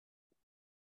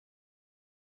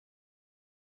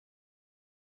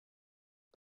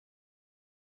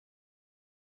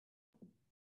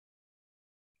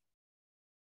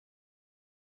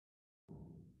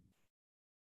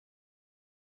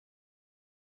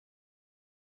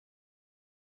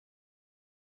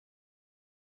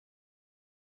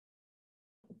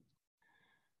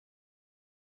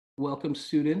welcome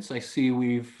students. I see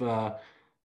we've got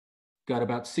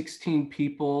about 16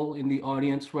 people in the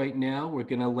audience right now. We're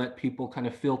gonna let people kind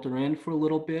of filter in for a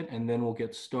little bit and then we'll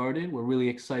get started. We're really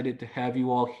excited to have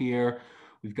you all here.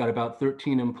 We've got about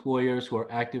 13 employers who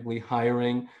are actively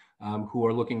hiring, who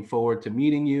are looking forward to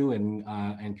meeting you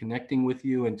and connecting with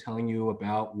you and telling you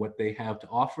about what they have to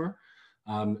offer.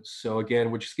 So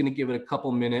again, we're just gonna give it a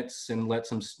couple minutes and let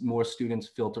some more students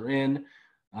filter in.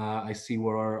 I see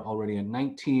we're already at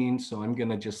 19, so I'm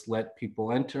gonna just let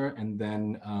people enter and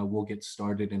then we'll get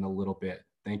started in a little bit.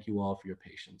 Thank you all for your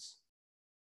patience.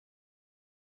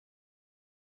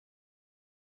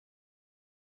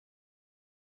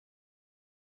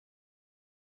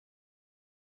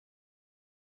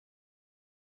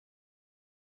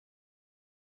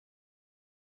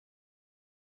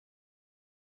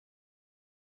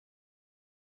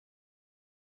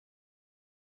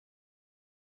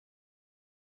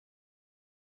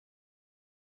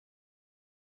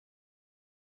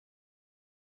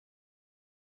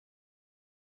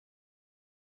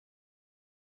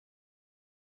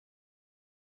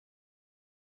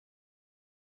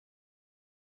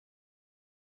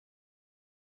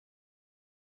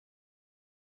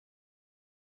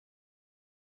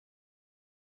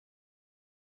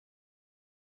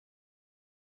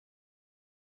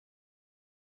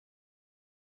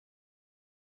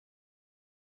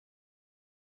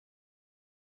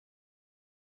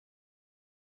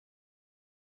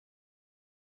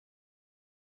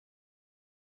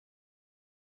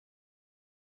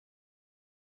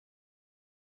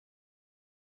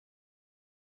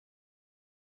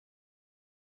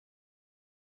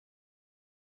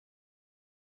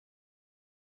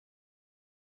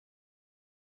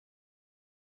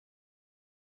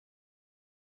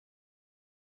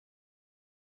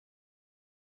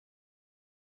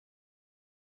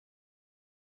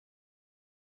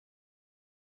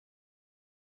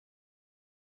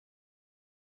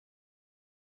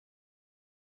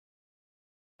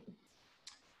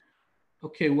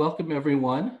 Okay, welcome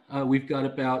everyone. We've got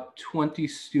about 20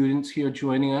 students here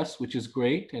joining us, which is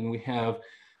great. And we have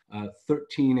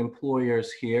 13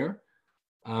 employers here.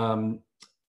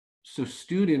 So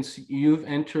students, you've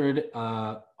entered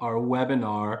our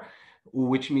webinar,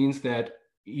 which means that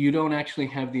you don't actually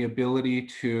have the ability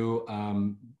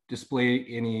to display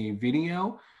any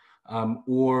video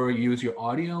or use your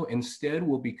audio. Instead,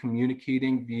 we'll be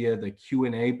communicating via the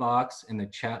Q&A box and the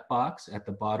chat box at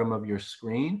the bottom of your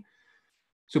screen.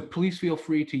 So please feel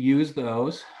free to use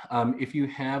those. If you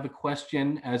have a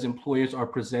question as employers are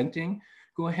presenting,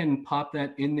 go ahead and pop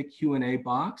that in the Q&A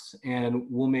box and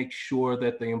we'll make sure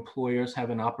that the employers have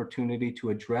an opportunity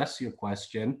to address your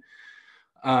question.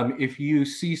 If you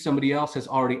see somebody else has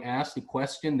already asked a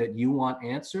question that you want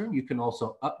answered, you can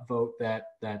also upvote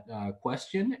that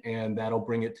question and that'll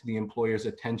bring it to the employer's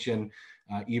attention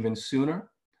even sooner.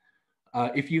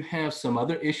 If you have some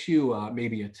other issue,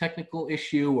 maybe a technical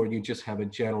issue, or you just have a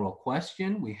general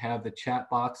question, we have the chat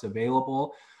box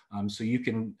available. So you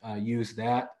can use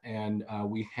that, and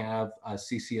we have a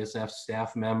CCSF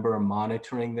staff member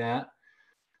monitoring that.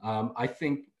 I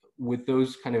think with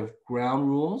those kind of ground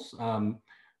rules,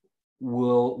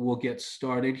 we'll get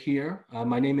started here.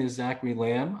 My name is Zachary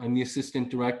Lamb. I'm the Assistant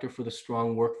Director for the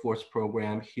Strong Workforce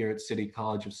Program here at City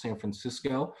College of San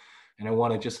Francisco. And I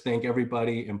want to just thank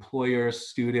everybody, employers,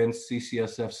 students,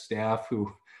 CCSF staff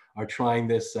who are trying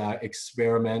this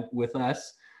experiment with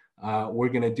us. We're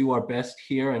going to do our best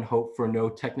here and hope for no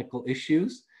technical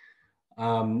issues.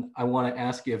 I want to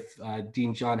ask if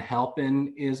Dean John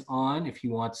Halpin is on, if he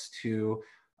wants to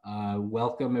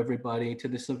welcome everybody to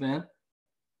this event.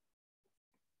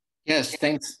 Yes,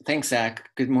 thanks, Zach.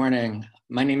 Good morning.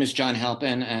 My name is John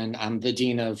Halpin, and I'm the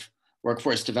Dean of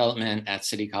Workforce Development at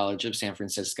City College of San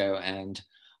Francisco. And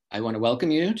I want to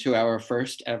welcome you to our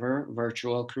first ever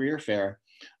virtual career fair.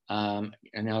 And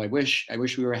now I wish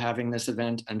we were having this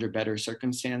event under better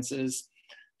circumstances.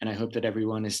 And I hope that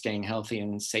everyone is staying healthy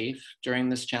and safe during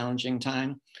this challenging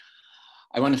time.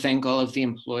 I want to thank all of the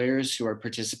employers who are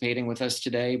participating with us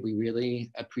today. We really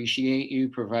appreciate you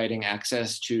providing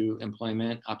access to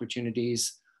employment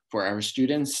opportunities for our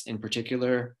students in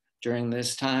particular during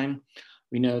this time.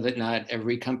 We know that not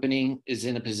every company is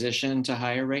in a position to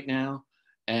hire right now,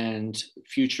 and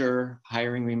future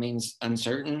hiring remains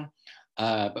uncertain.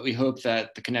 But we hope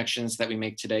that the connections that we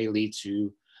make today lead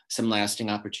to some lasting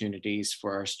opportunities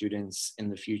for our students in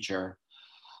the future.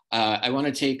 I want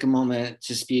to take a moment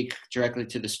to speak directly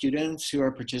to the students who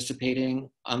are participating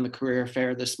on the career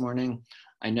fair this morning.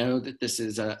 I know that this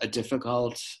is a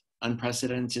difficult,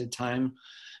 unprecedented time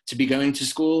to be going to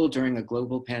school during a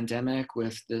global pandemic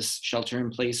with this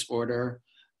shelter-in-place order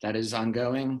that is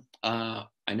ongoing.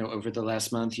 I know over the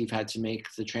last month you've had to make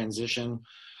the transition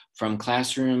from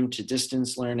classroom to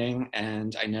distance learning,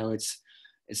 and I know it's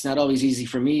not always easy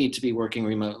for me to be working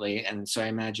remotely, and so I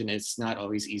imagine it's not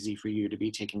always easy for you to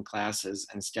be taking classes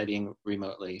and studying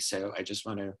remotely. So I just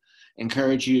want to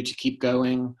encourage you to keep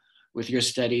going with your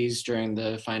studies during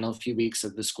the final few weeks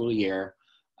of the school year.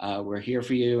 We're here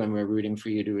for you, and we're rooting for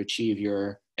you to achieve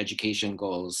your education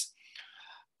goals.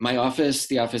 My office,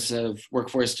 the Office of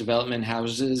Workforce Development,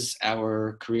 houses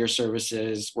our career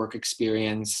services, work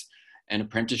experience, and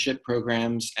apprenticeship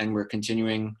programs, and we're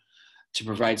continuing to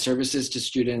provide services to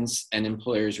students and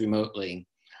employers remotely.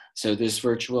 So this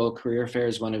virtual career fair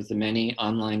is one of the many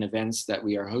online events that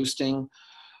we are hosting.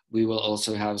 We will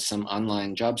also have some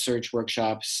online job search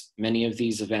workshops. Many of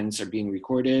these events are being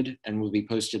recorded and will be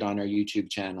posted on our YouTube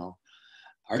channel.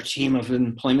 Our team of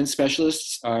employment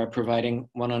specialists are providing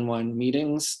one-on-one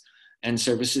meetings and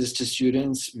services to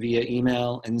students via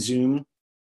email and Zoom.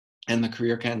 And the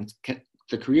Career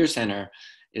Center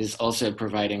is also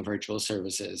providing virtual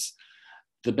services.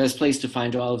 The best place to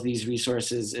find all of these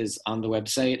resources is on the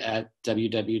website at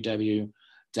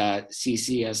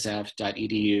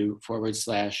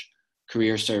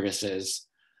www.ccsf.edu/career services.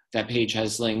 That page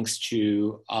has links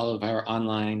to all of our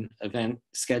online event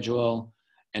schedule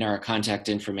and our contact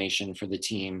information for the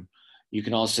team. You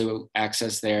can also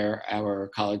access there our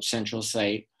College Central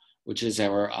site, which is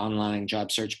our online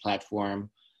job search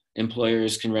platform.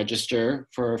 Employers can register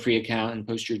for a free account and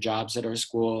post your jobs at our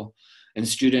school. And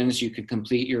students, you could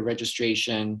complete your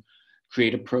registration,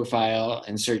 create a profile,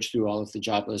 and search through all of the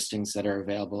job listings that are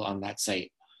available on that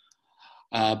site.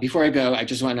 Before I go, I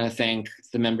just want to thank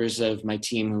the members of my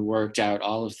team who worked out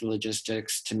all of the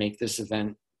logistics to make this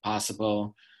event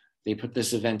possible. They put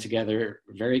this event together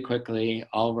very quickly,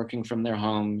 all working from their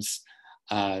homes.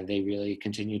 They really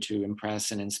continue to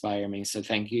impress and inspire me. So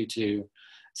thank you to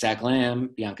Zach Lamb,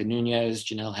 Bianca Nunez,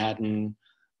 Janelle Haddon,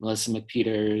 Melissa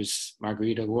McPeters,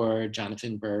 Margarita Ward,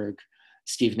 Jonathan Berg,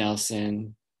 Steve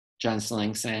Nelson, John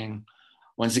Selangsang.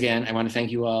 Once again, I want to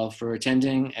thank you all for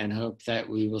attending and hope that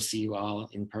we will see you all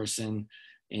in person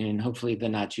in hopefully the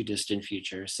not too distant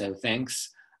future. So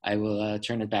thanks. I will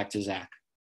turn it back to Zach.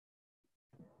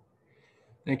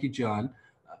 Thank you, John.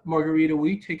 Margarita, will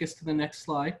you take us to the next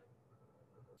slide?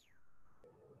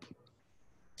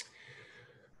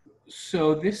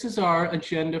 So this is our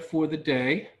agenda for the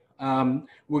day.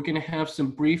 We're going to have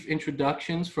some brief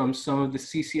introductions from some of the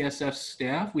CCSF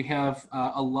staff. We have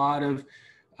a lot of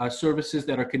services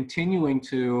that are continuing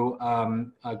to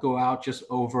go out just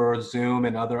over Zoom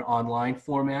and other online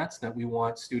formats that we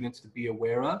want students to be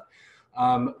aware of.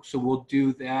 So we'll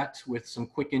do that with some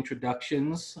quick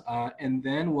introductions, and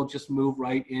then we'll just move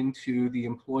right into the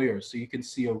employers. So you can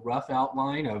see a rough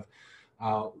outline of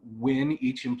when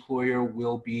each employer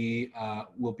will be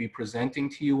presenting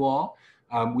to you all.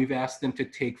 We've asked them to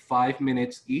take 5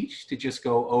 minutes each to just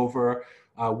go over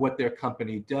what their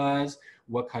company does,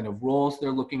 what kind of roles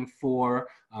they're looking for,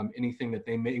 anything that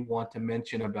they may want to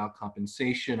mention about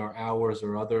compensation or hours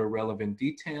or other relevant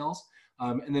details.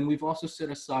 And then we've also set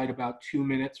aside about 2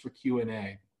 minutes for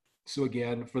Q&A. So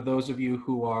again, for those of you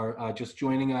who are just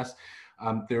joining us,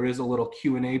 there is a little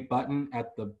Q&A button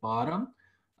at the bottom.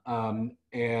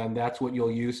 And that's what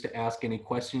you'll use to ask any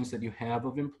questions that you have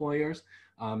of employers.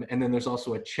 And then there's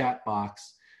also a chat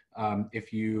box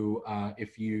if you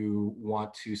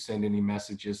want to send any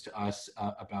messages to us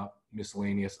about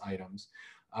miscellaneous items.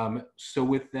 So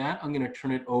with that, I'm going to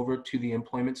turn it over to the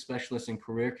employment specialists and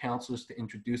career counselors to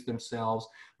introduce themselves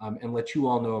and let you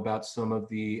all know about some of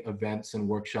the events and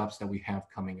workshops that we have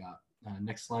coming up.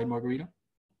 Next slide, Margarita.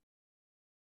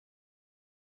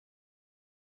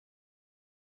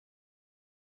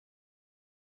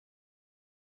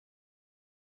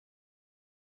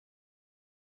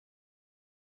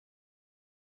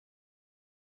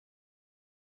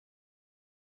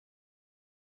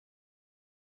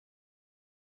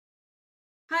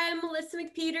 Hi, I'm Melissa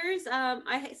McPeters.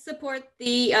 I support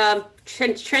the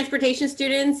transportation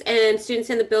students and students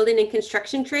in the building and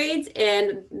construction trades.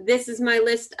 And this is my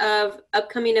list of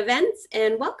upcoming events,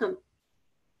 and welcome.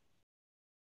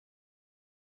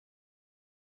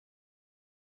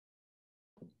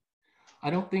 I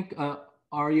don't think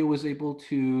Arya was able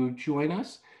to join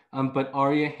us, but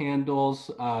Arya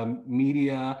handles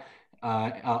media,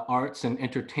 arts and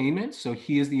entertainment. So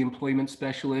he is the employment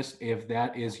specialist if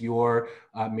that is your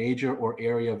major or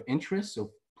area of interest. So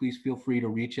please feel free to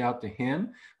reach out to him.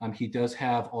 He does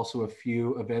have also a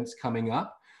few events coming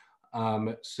up.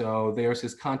 So there's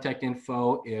his contact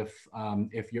info if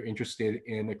you're interested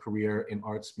in a career in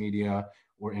arts, media,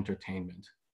 or entertainment.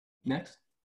 Next.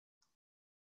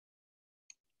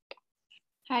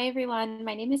 Hi, everyone.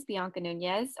 My name is Bianca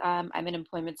Nunez. I'm an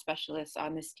employment specialist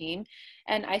on this team,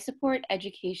 and I support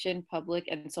education, public,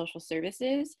 and social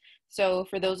services. So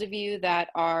for those of you that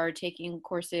are taking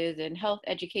courses in health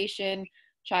education,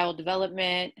 child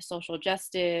development, social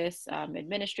justice,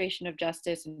 administration of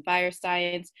justice, and fire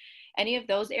science, any of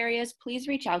those areas, please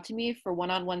reach out to me for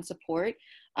one-on-one support.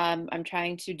 I'm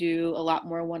trying to do a lot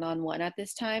more one-on-one at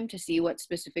this time to see what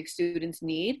specific students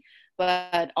need,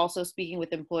 but also speaking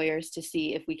with employers to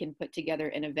see if we can put together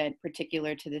an event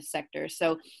particular to this sector.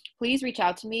 So please reach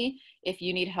out to me if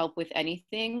you need help with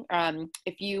anything.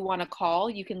 If you want to call,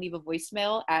 you can leave a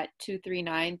voicemail at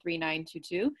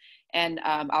 239-3922, and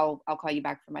I'll call you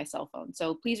back from my cell phone.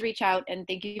 So please reach out, and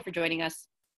thank you for joining us.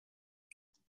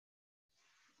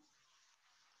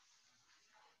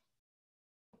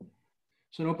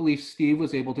 So I don't believe Steve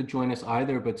was able to join us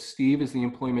either, but Steve is the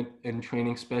employment and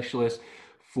training specialist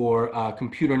for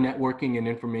computer networking and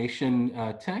information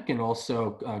tech, and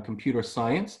also computer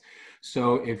science.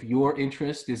 So if your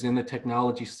interest is in the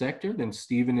technology sector, then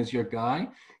Steven is your guy.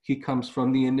 He comes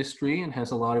from the industry and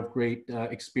has a lot of great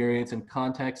experience and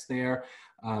contacts there.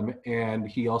 And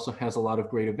he also has a lot of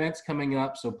great events coming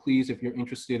up. So please, if you're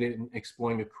interested in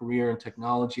exploring a career in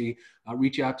technology,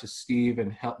 reach out to Steve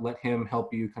and let him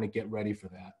help you kind of get ready for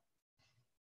that.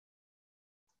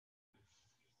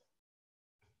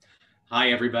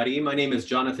 Hi, everybody. My name is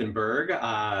Jonathan Berg.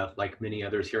 Like many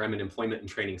others here, I'm an employment and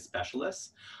training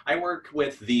specialist. I work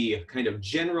with the kind of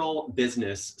general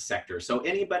business sector. So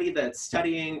anybody that's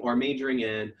studying or majoring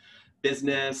in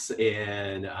business,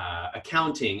 in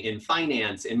accounting, in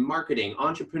finance, in marketing,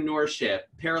 entrepreneurship,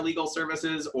 paralegal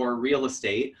services, or real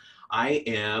estate, I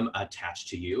am attached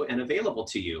to you and available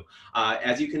to you.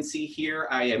 As you can see here,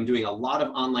 I am doing a lot of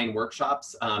online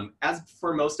workshops. As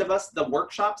for most of us, the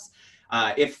workshops,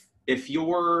 if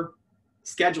your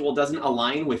schedule doesn't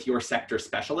align with your sector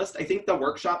specialist, I think the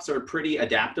workshops are pretty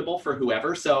adaptable for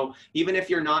whoever. So even if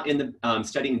you're not in the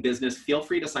studying business, feel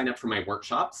free to sign up for my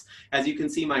workshops. As you can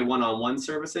see, my one-on-one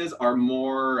services are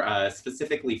more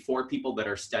specifically for people that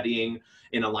are studying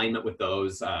in alignment with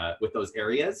those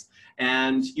areas.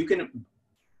 And you can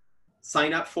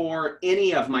sign up for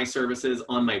any of my services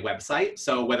on my website.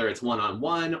 So whether it's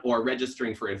one-on-one or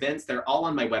registering for events, they're all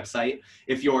on my website.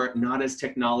 If you're not as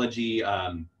technology,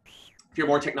 if you're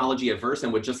more technology averse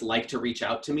and would just like to reach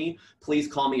out to me, please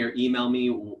call me or email me,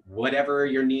 whatever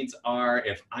your needs are.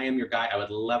 If I am your guy, I would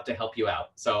love to help you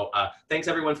out. So thanks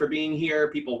everyone for being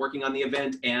here, people working on the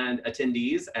event and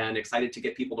attendees, and excited to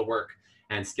get people to work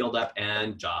and skilled up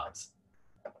and jobs.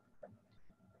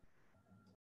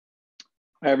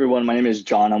 Hi everyone, my name is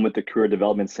John. I'm with the Career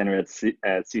Development Center at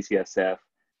CCSF,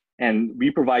 and we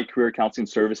provide career counseling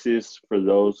services for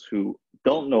those who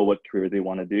don't know what career they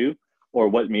want to do or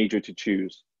what major to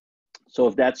choose. So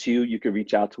if that's you, you can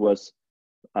reach out to us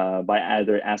by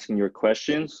either asking your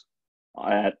questions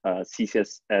at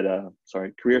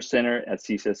Career Center at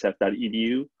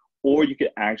ccsf.edu, or you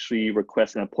could actually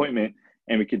request an appointment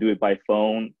and we could do it by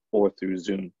phone or through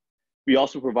Zoom. We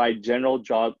also provide general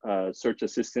job search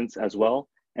assistance as well,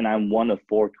 and I'm one of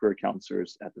 4 career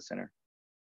counselors at the center.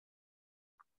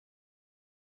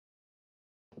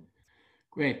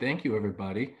 Great, thank you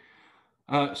everybody.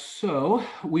 So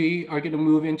we are going to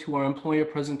move into our employer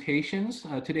presentations.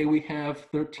 Today we have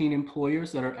 13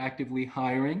 employers that are actively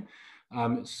hiring.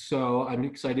 So I'm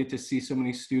excited to see so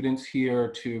many students here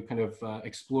to kind of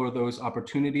explore those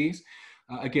opportunities.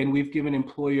 Again, we've given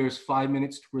employers 5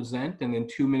 minutes to present and then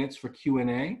 2 minutes for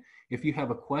Q&A. If you have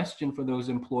a question for those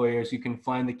employers, you can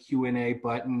find the Q&A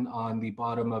button on the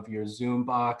bottom of your Zoom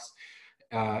box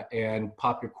and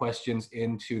pop your questions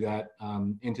into that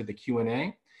into the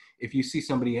Q&A. If you see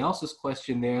somebody else's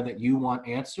question there that you want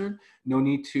answered, no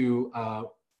need to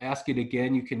ask it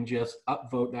again. You can just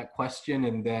upvote that question,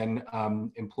 and then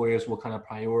employers will kind of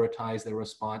prioritize their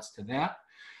response to that.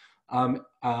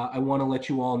 I want to let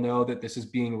you all know that this is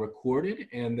being recorded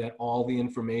and that all the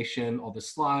information, all the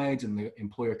slides and the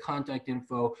employer contact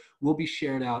info will be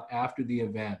shared out after the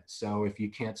event. So if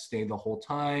you can't stay the whole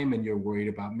time and you're worried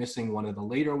about missing one of the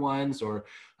later ones, or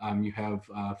you have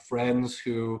friends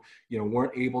who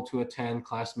weren't able to attend,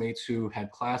 classmates who had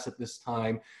class at this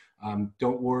time,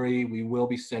 don't worry, we will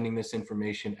be sending this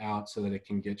information out so that it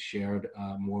can get shared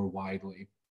more widely.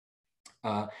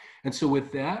 And so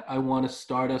with that, I want to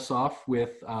start us off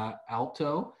with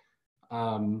Alto.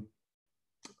 Lauren,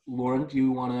 do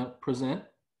you want to present?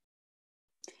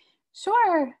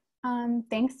 Sure.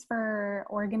 Thanks for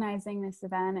organizing this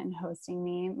event and hosting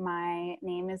me. My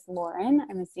name is Lauren.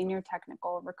 I'm a senior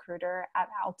technical recruiter at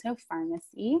Alto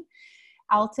Pharmacy.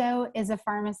 Alto is a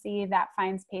pharmacy that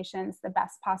finds patients the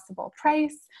best possible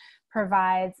price,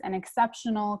 provides an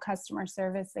exceptional customer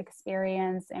service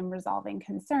experience in resolving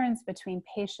concerns between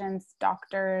patients,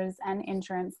 doctors, and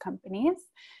insurance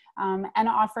companies, and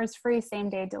offers free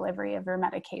same-day delivery of your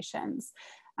medications.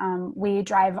 We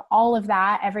drive all of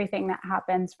that, everything that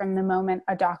happens from the moment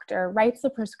a doctor writes a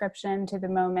prescription to the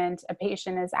moment a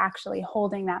patient is actually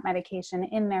holding that medication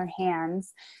in their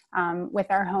hands, with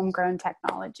our homegrown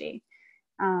technology.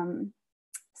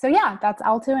 So yeah, that's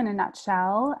Alto in a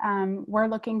nutshell. We're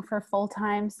looking for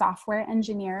full-time software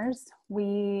engineers.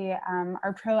 We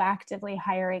are proactively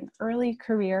hiring early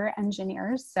career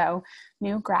engineers, so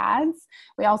new grads.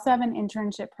 We also have an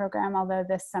internship program, although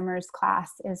this summer's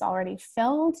class is already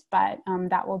filled, but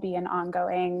that will be an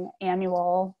ongoing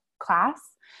annual class.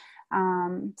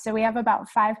 So we have about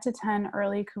 5 to 10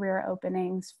 early career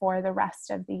openings for the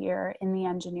rest of the year in the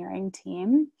engineering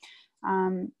team.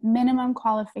 Minimum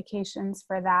qualifications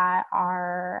for that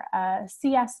are a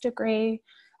CS degree,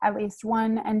 at least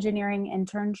one engineering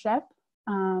internship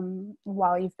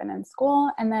while you've been in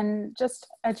school, and then just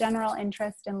a general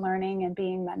interest in learning and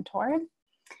being mentored.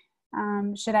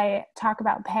 Should I talk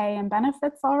about pay and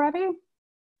benefits already?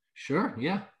 Sure,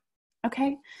 yeah.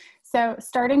 Okay, so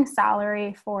starting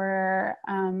salary for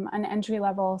an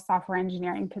entry-level software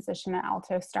engineering position at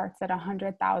Alto starts at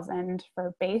 $100,000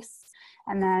 for base,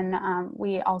 and then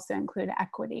we also include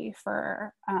equity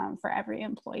for every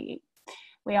employee.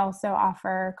 We also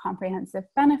offer comprehensive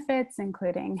benefits,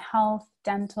 including health,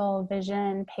 dental,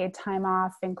 vision, paid time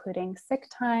off, including sick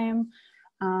time,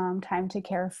 time to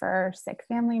care for sick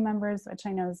family members, which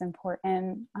I know is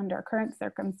important under current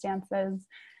circumstances.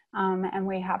 And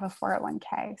we have a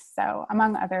 401k, so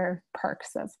among other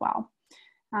perks as well.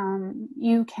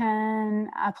 You can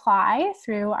apply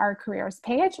through our careers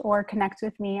page or connect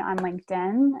with me on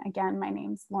LinkedIn. Again, my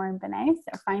name's Lauren Benet,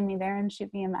 so find me there and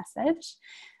shoot me a message.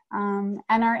 And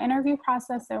our interview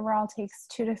process overall takes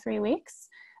 2 to 3 weeks.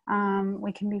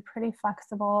 We can be pretty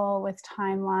flexible with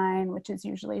timeline, which is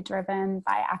usually driven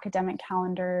by academic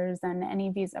calendars and any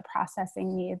visa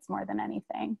processing needs more than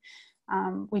anything.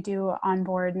 We do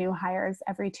onboard new hires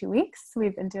every 2 weeks.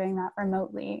 We've been doing that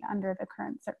remotely under the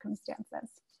current circumstances.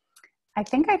 I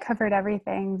think I covered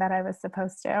everything that I was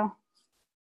supposed to.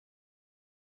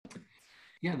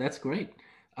 Yeah, that's great.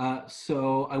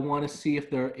 So I want to see if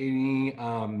there are any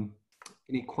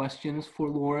questions for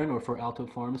Lauren or for Alto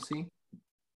Pharmacy.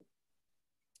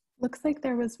 Looks like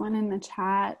there was one in the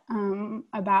chat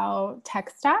about tech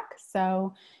stack.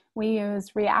 So we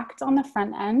use React on the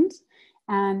front end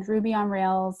and Ruby on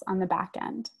Rails on the back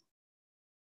end.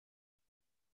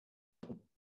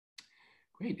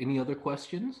 Great. Any other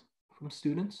questions from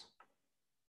students?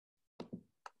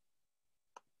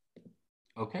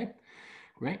 Okay,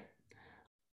 great.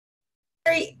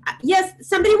 Yes,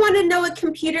 somebody wanted to know what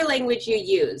computer language you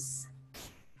use.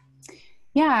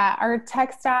 Yeah, our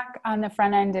tech stack on the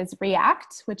front end is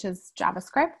React, which is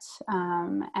JavaScript,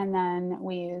 and then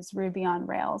we use Ruby on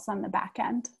Rails on the back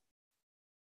end.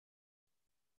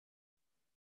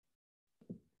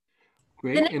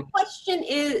 Great. The next question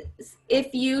is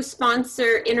if you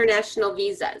sponsor international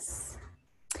visas.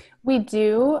 We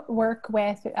do work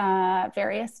with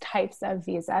various types of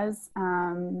visas.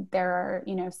 There are,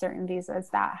 certain visas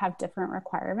that have different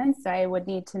requirements. So I would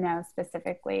need to know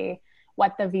specifically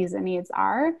what the visa needs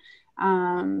are.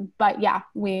 But yeah,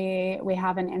 we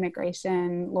have an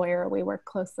immigration lawyer we work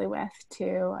closely with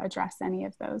to address any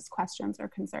of those questions or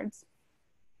concerns.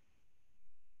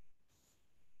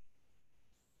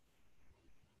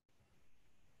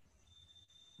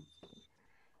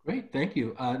 Great, thank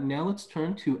you. Now let's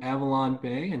turn to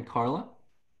AvalonBay and Carla.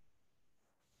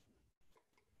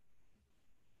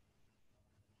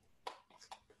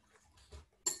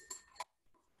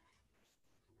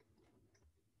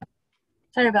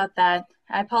 Sorry about that.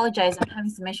 I apologize. I'm having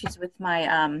some issues with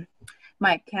my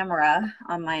my camera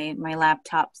on my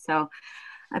laptop, so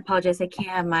I apologize. I can't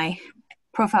have my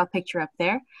profile picture up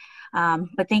there.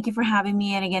 But thank you for having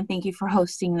me, and again, thank you for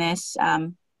hosting this.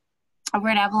 We're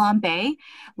at AvalonBay.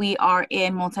 We are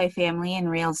in multifamily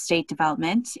and real estate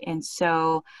development, and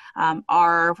so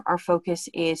our focus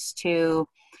is to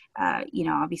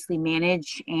obviously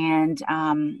manage and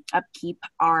upkeep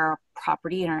our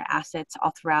property and our assets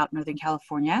all throughout Northern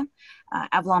California.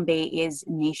 AvalonBay is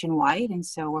nationwide, and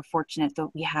so we're fortunate that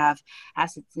we have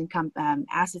assets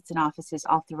and offices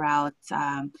all throughout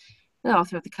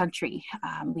the country.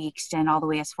 We extend all the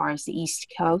way as far as the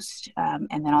East Coast,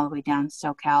 and then all the way down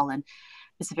SoCal and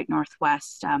Pacific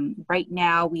Northwest. Right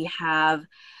now we have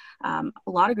a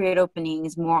lot of great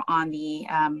openings more on the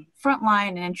front line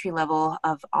and entry level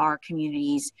of our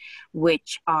communities,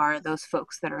 which are those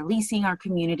folks that are leasing our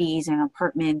communities and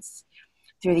apartments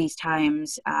through these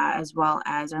times, as well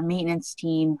as our maintenance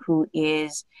team, who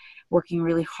is working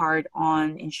really hard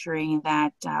on ensuring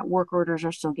that work orders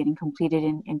are still getting completed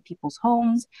in people's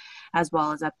homes, as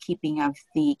well as upkeeping of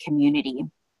the community.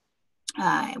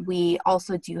 We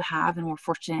also do have, and we're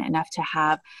fortunate enough to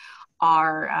have,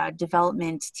 our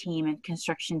development team and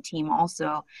construction team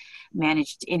also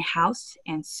managed in-house.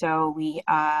 And so we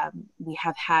have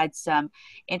had some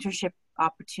internship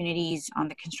opportunities on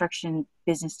the construction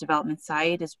business development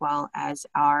side, as well as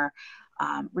our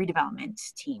redevelopment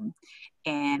team.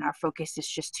 And our focus is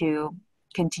just to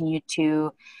continue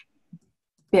to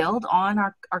build on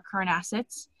our current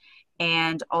assets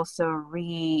and also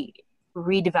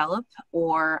redevelop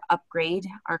or upgrade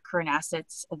our current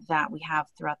assets that we have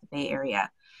throughout the Bay Area.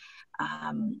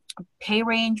 Pay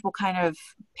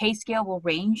scale will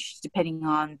range depending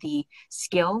on the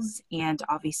skills and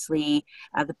obviously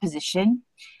the position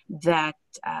that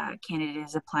candidate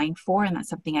is applying for, and that's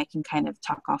something I can kind of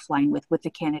talk offline with the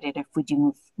candidate if we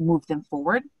do move them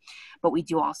forward. But we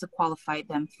do also qualify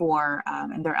them for,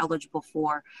 and they're eligible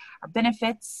for our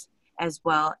benefits, as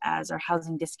well as our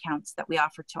housing discounts that we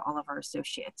offer to all of our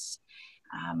associates.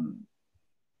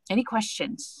 Any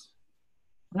questions?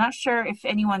 I'm not sure if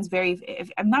anyone's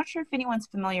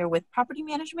familiar with property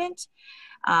management.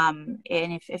 And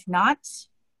if not,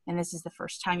 and this is the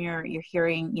first time you're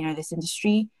hearing, this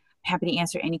industry, I'm happy to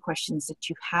answer any questions that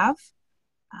you have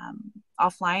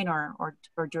offline or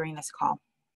during this call.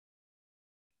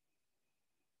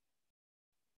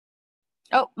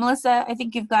 Oh, Melissa, I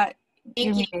think you're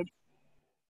muted.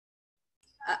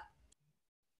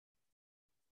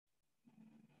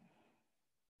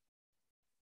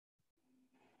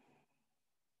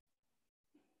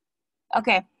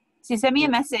 Okay, so send me a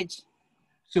message.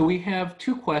 So we have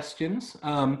two questions.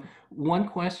 One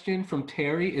question from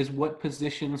Terry is, what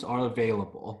positions are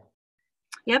available?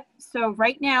 Yep, so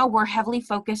right now we're heavily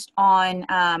focused on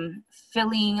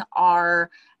filling our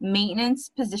maintenance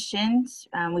positions.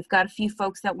 We've got a few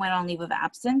folks that went on leave of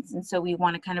absence, and so we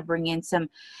want to kind of bring in some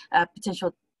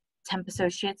potential temp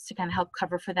associates to kind of help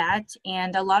cover for that.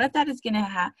 And a lot of that is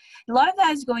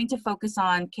going to focus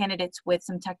on candidates with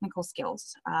some technical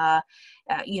skills,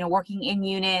 working in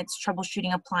units,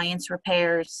 troubleshooting appliance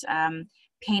repairs,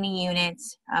 painting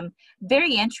units,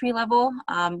 very entry level.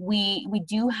 We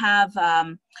do have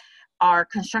our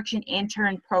construction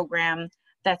intern program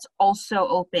that's also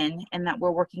open and that we're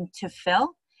working to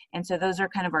fill. And so those are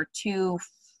kind of our two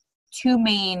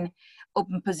main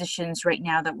open positions right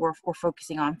now that we're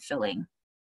focusing on filling.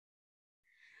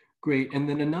 Great. And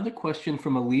then another question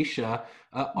from Alicia.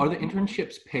 Are the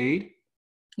internships paid?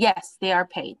 Yes, they are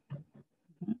paid.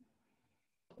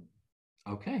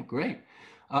 Okay, great.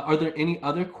 Are there any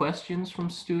other questions from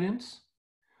students?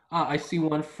 I see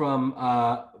one from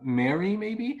Mary,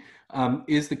 maybe.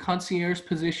 Is the concierge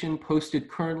position posted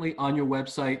currently on your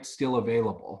website still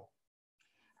available?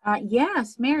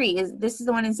 Yes, Mary, this is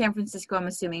the one in San Francisco, I'm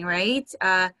assuming, right?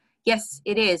 Yes,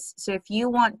 it is. So if you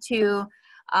want to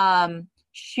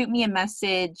shoot me a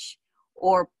message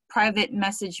or private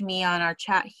message me on our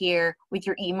chat here with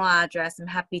your email address, I'm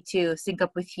happy to sync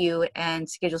up with you and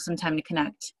schedule some time to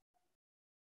connect.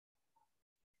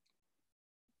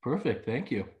 Perfect,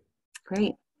 thank you.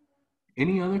 Great.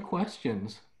 Any other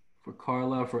questions for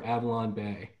Carla for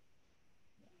AvalonBay?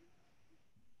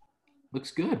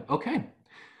 Looks good, okay.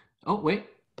 Oh, wait,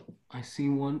 I see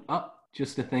one. Oh,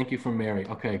 just a thank you from Mary.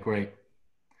 Okay, great.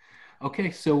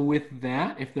 Okay, so with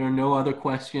that, if there are no other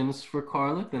questions for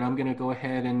Carla, then I'm going to go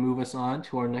ahead and move us on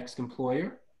to our next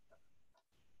employer.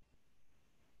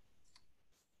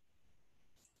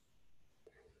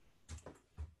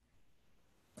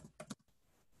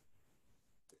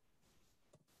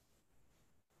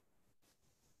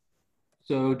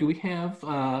 So do we have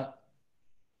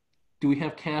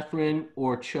Catherine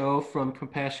or Cho from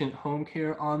Compassionate Home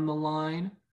Care on the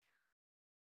line?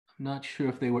 I'm not sure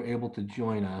if they were able to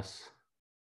join us.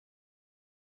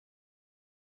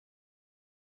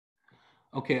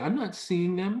 Okay, I'm not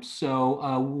seeing them,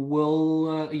 so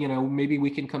we'll, maybe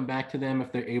we can come back to them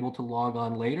if they're able to log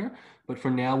on later. But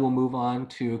for now, we'll move on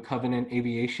to Covenant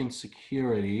Aviation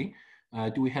Security.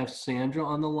 Do we have Sandra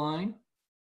on the line?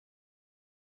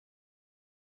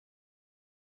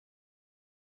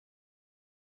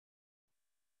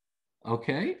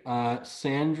 Okay,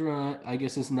 Sandra, I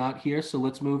guess, is not here, so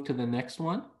let's move to the next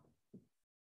one.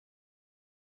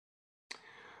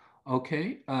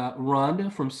 Okay,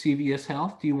 Rhonda from CVS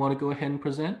Health, do you want to go ahead and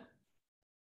present?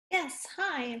 Yes,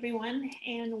 hi everyone,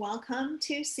 and welcome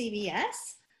to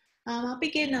CVS. I'll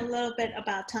begin a little bit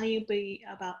about telling you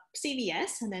about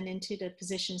CVS and then into the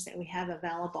positions that we have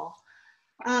available.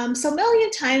 So a million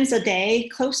times a day,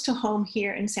 close to home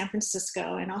here in San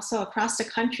Francisco and also across the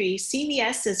country,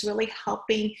 CVS is really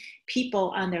helping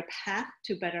people on their path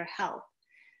to better health.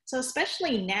 So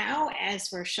especially now as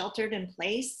we're sheltered in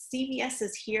place, CVS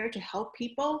is here to help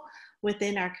people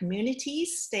within our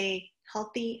communities stay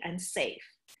healthy and safe.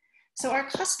 So our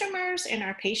customers and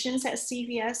our patients at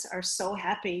CVS are so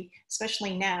happy,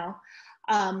 especially now,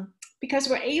 because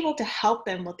we're able to help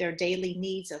them with their daily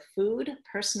needs of food,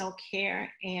 personal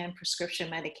care, and prescription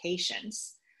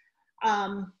medications.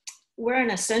 We're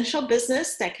an essential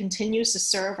business that continues to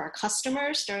serve our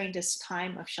customers during this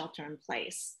time of shelter in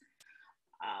place.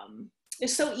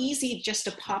 It's so easy just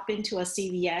to pop into a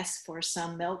CVS for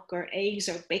some milk or eggs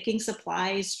or baking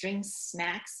supplies, drinks,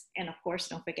 snacks, and of course,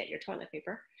 don't forget your toilet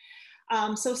paper.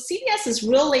 So CVS is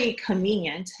really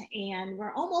convenient and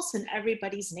we're almost in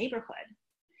everybody's neighborhood.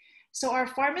 So our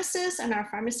pharmacists and our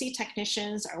pharmacy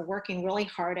technicians are working really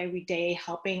hard every day,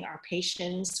 helping our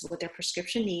patients with their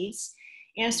prescription needs,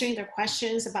 answering their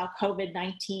questions about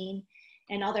COVID-19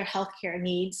 and other healthcare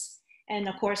needs, and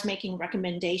of course, making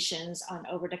recommendations on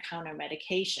over-the-counter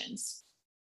medications.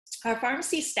 Our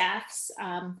pharmacy staffs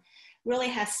really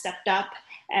has stepped up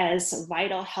as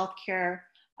vital healthcare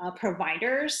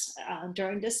providers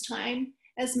during this time,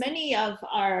 as many of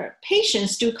our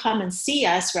patients do come and see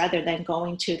us rather than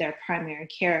going to their primary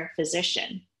care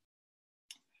physician.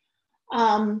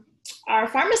 Our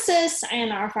pharmacists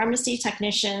and our pharmacy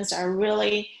technicians are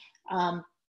really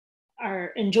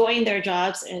are enjoying their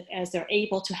jobs as they're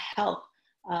able to help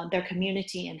their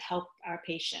community and help our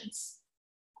patients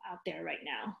out there right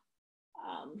now.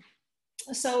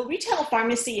 So retail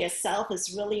pharmacy itself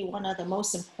is really one of the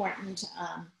most important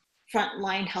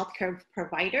frontline healthcare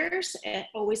providers. It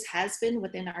always has been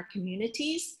within our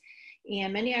communities.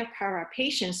 And many of our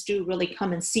patients do really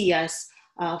come and see us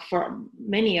for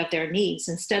many of their needs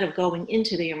instead of going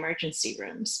into the emergency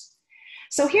rooms.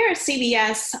 So here at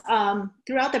CVS,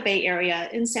 throughout the Bay Area,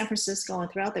 in San Francisco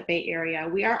and throughout the Bay Area,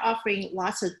 we are offering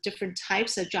lots of different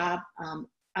types of job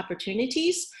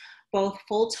opportunities, both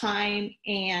full-time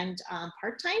and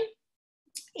part-time.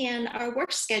 And our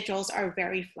work schedules are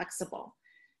very flexible.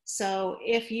 So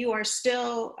if you are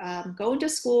still going to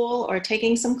school or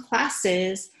taking some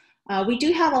classes, we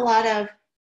do have a lot of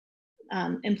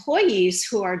employees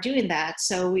who are doing that.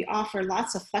 So we offer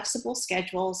lots of flexible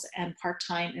schedules and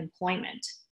part-time employment.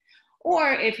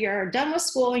 Or if you're done with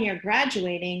school and you're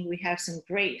graduating, we have some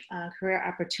great career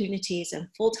opportunities and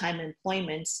full-time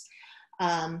employments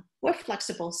with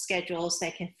flexible schedules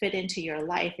that can fit into your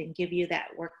life and give you that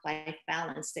work-life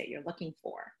balance that you're looking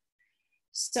for.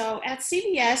 So at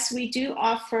CVS, we do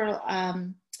offer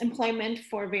employment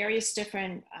for various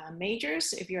different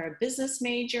majors. If you're a business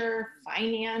major,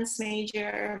 finance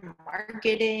major,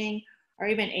 marketing, or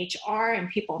even HR and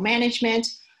people management,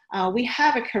 we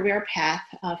have a career path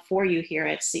for you here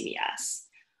at CVS.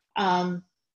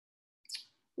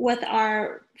 With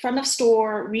our front of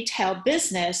store retail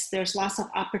business, there's lots of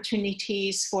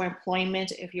opportunities for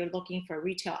employment if you're looking for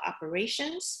retail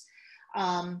operations.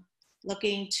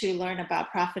 Looking to learn about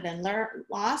profit and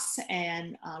loss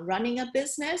and running a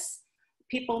business,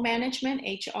 people management,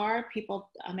 HR, people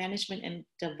management and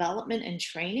development and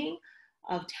training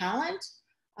of talent,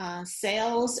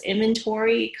 sales,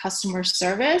 inventory, customer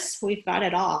service, we've got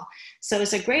it all. So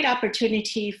it's a great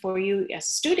opportunity for you as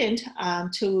a student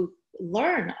to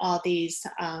learn all these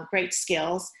great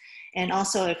skills. And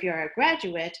also if you're a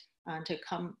graduate, to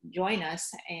come join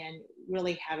us and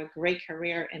really have a great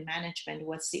career in management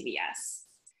with CVS.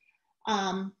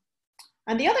 On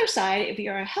the other side, if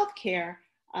you're a healthcare,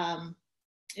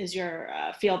 is your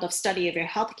field of study, if you're a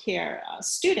healthcare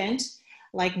student,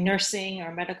 like nursing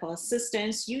or medical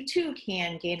assistants, you too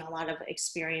can gain a lot of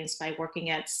experience by working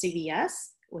at CVS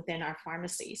within our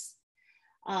pharmacies.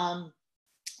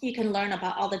 You can learn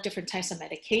about all the different types of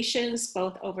medications,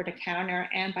 both over the counter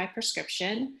and by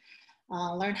prescription.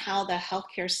 Learn how the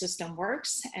healthcare system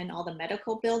works and all the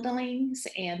medical billings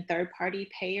and third-party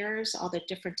payers, all the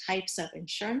different types of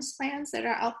insurance plans that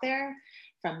are out there,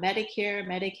 from Medicare,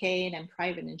 Medicaid, and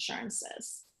private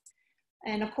insurances.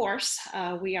 And of course,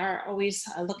 we are always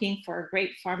looking for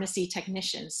great pharmacy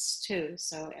technicians too.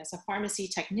 So as a pharmacy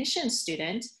technician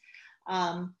student,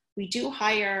 we do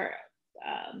hire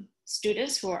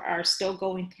students who are still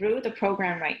going through the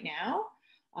program right now.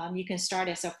 You can start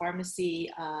as a pharmacy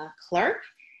clerk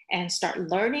and start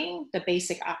learning the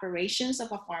basic operations of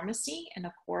a pharmacy. And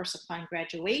of course, upon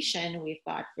graduation, we've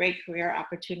got great career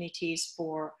opportunities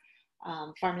for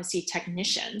pharmacy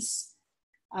technicians.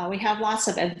 We have lots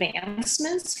of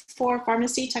advancements for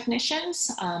pharmacy technicians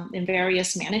in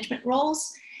various management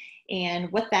roles.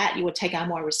 And with that, you would take on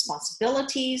more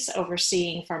responsibilities,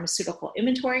 overseeing pharmaceutical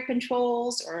inventory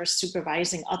controls or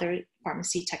supervising other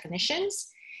pharmacy technicians,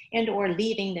 and or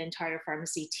leading the entire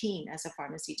pharmacy team as a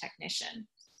pharmacy technician.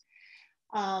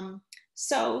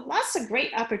 So lots of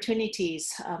great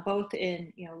opportunities, both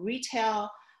in retail,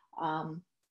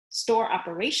 store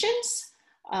operations,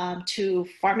 to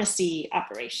pharmacy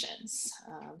operations.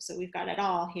 So we've got it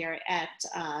all here at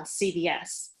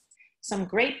CVS. Some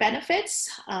great benefits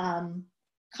come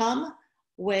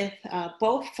with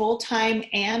both full-time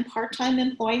and part-time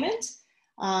employment.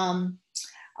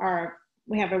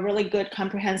 We have a really good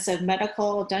comprehensive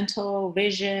medical, dental,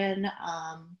 vision,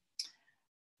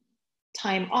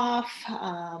 time off,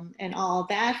 and all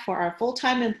that for our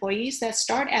full-time employees that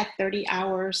start at 30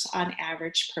 hours on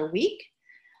average per week.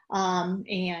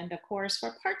 And of course,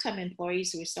 for part-time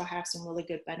employees, we still have some really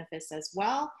good benefits as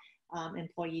well,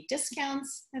 employee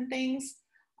discounts and things.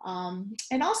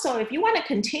 And also, if you want to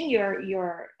continue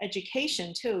your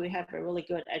education too, we have a really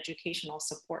good educational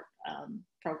support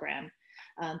program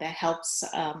that helps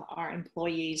our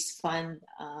employees fund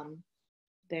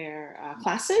their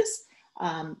classes,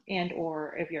 and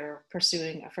or if you're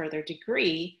pursuing a further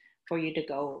degree, for you to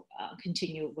go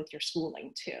continue with your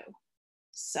schooling too.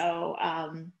 So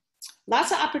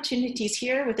lots of opportunities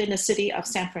here within the city of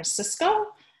San Francisco,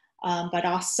 but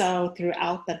also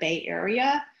throughout the Bay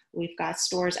Area. We've got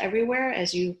stores everywhere,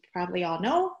 as you probably all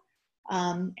know.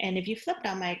 And if you flip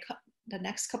down the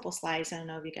next couple slides, I don't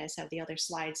know if you guys have the other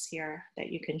slides here that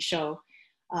you can show.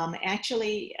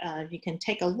 Actually, you can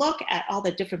take a look at all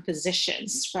the different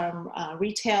positions from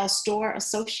retail store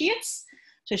associates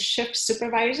to shift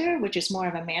supervisor, which is more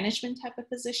of a management type of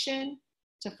position,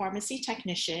 to pharmacy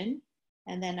technician.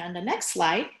 And then on the next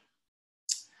slide,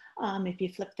 if you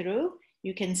flip through,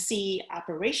 you can see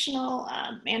operational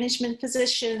management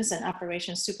positions and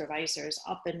operations supervisors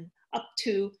up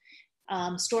to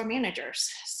store managers.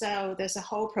 So there's a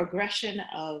whole progression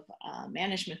of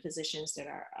management positions that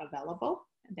are available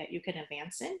that you can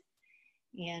advance in.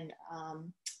 And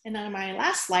on my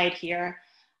last slide here,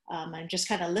 I just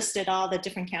kind of listed all the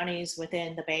different counties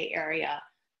within the Bay Area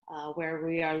where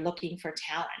we are looking for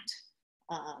talent.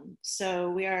 So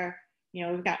we are,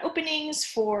 we've got openings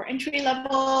for entry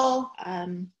level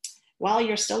while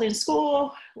you're still in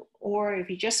school, or if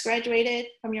you just graduated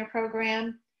from your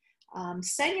program.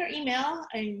 Send your email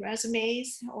and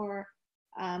resumes or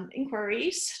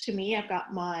inquiries to me. I've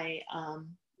got my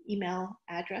email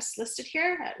address listed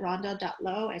here at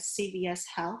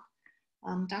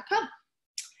rhonda.lowe@cvshealth.com.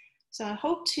 So I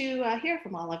hope to hear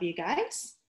from all of you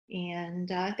guys. And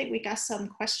I think we got some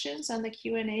questions on the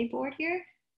Q&A board here.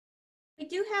 We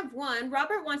do have one.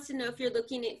 Robert wants to know if you're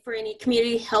looking for any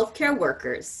community healthcare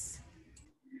workers.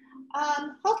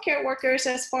 Healthcare workers,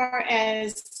 as far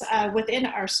as within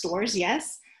our stores,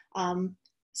 yes.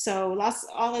 So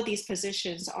all of these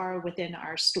positions are within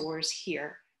our stores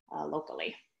here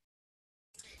locally.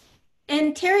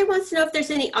 And Terry wants to know if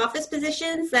there's any office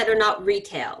positions that are not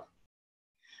retail.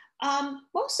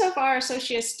 Most of our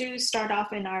associates do start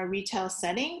off in our retail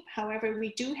setting. However,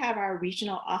 we do have our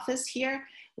regional office here,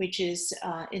 which is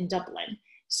in Dublin.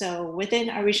 So within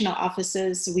our regional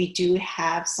offices, we do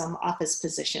have some office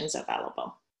positions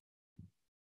available.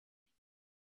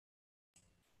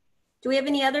 Do we have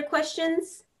any other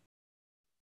questions?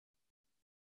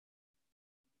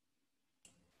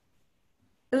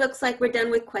 It looks like we're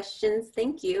done with questions.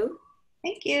 Thank you.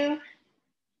 Thank you.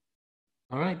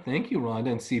 All right, thank you,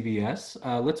 Rhonda and CVS.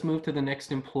 Let's move to the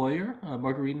next employer.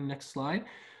 Margarita, next slide.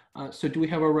 So do we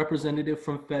have our representative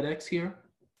from FedEx here?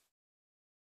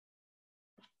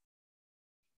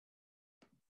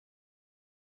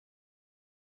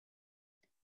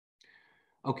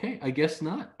 Okay, I guess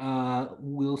not.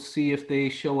 We'll see if they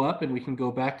show up and we can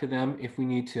go back to them if we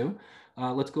need to.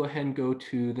 Let's go ahead and go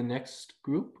to the next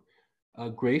group.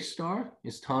 Graystar,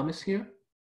 is Thomas here?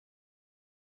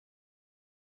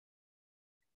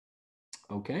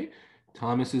 Okay,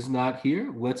 Thomas is not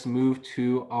here. Let's move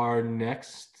to our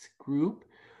next group.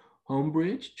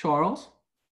 Homebridge, Charles.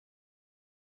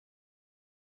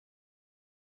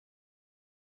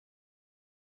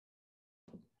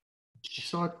 I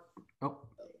saw it. Oh.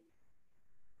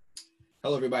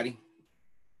 Hello, everybody.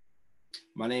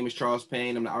 My name is Charles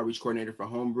Payne. I'm the outreach coordinator for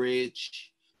Homebridge.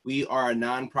 We are a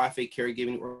nonprofit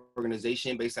caregiving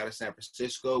organization based out of San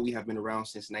Francisco. We have been around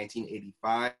since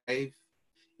 1985.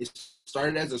 It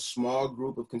started as a small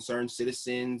group of concerned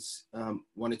citizens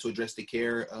wanted to address the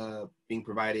care being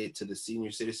provided to the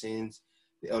senior citizens,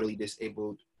 the elderly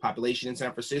disabled population in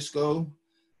San Francisco.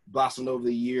 Blossomed over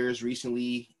the years.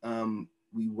 Recently,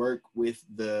 we work with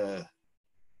the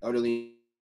elderly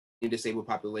disabled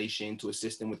population to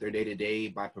assist them with their day-to-day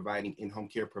by providing in-home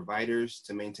care providers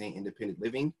to maintain independent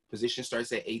living. Position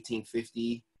starts at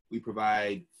 $18.50. We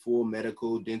provide full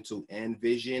medical, dental, and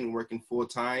vision working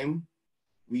full-time.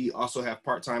 We also have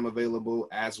part-time available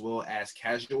as well as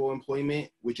casual employment,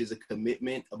 which is a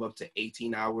commitment of up to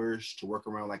 18 hours to work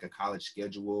around like a college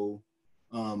schedule.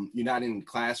 You're not in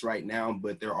class right now,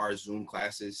 but there are Zoom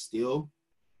classes still,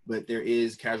 but there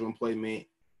is casual employment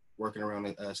working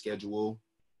around a schedule.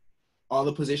 All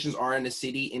the positions are in the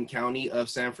city and county of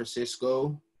San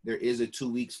Francisco. There is a 2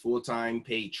 weeks full-time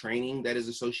paid training that is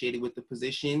associated with the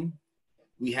position.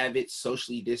 We have it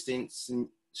socially distanced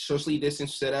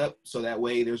set up, so that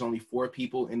way there's only 4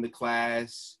 people in the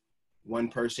class, 1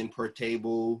 person per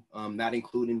table, not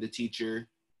including the teacher.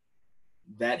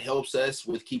 That helps us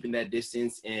with keeping that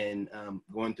distance and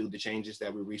going through the changes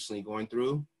that we're recently going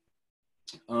through.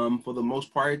 For the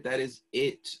most part, that is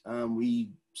it.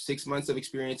 6 months of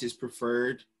experience is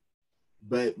preferred,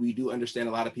 but we do understand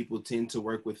a lot of people tend to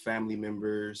work with family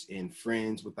members and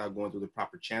friends without going through the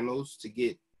proper channels to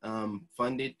get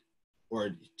funded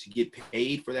or to get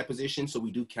paid for that position. So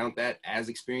we do count that as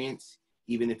experience,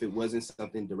 even if it wasn't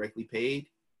something directly paid.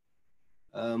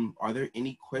 Are there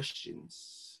any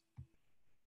questions?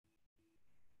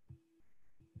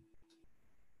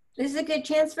 This is a good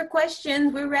chance for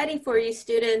questions. We're ready for you,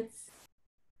 students.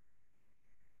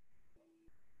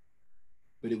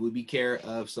 But it would be care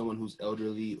of someone who's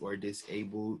elderly or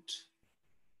disabled.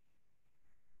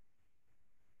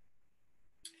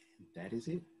 That is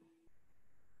it.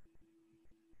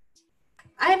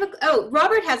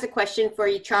 Robert has a question for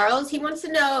you, Charles. He wants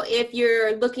to know if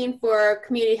you're looking for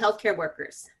community healthcare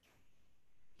workers.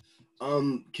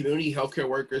 Community healthcare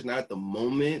workers, not at the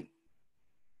moment,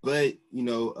 but you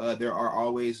know, there are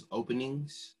always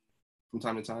openings from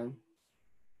time to time.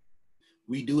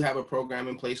 We do have a program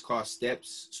in place called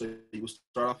STEPS. So you will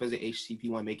start off as an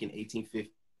HCP1 making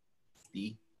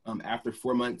 $18.50. After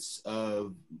 4 months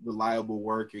of reliable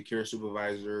work, your care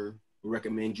supervisor will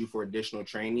recommend you for additional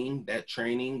training. That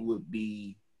training would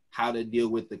be how to deal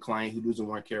with the client who doesn't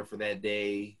want care for that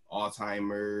day,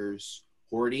 Alzheimer's,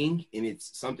 hoarding, and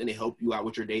it's something to help you out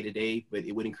with your day-to-day, but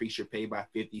it would increase your pay by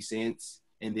 50 cents.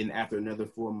 And then after another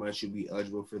 4 months, you'll be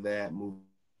eligible for that.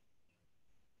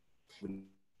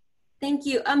 Thank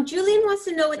you. Julian wants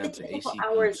to know what the typical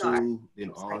hours are.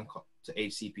 Then on call, to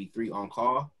HCP3 on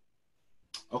call.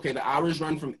 Okay, the hours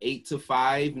run from 8 to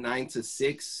 5, 9 to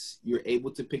 6. You're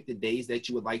able to pick the days that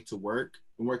you would like to work.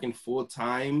 When working full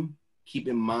time, keep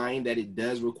in mind that it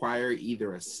does require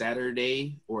either a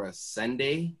Saturday or a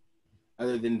Sunday.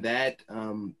 Other than that,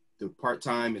 the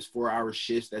part-time is 4-hour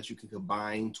shifts that you can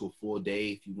combine to a full day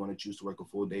if you want to choose to work a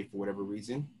full day for whatever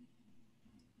reason.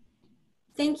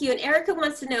 Thank you. And Erica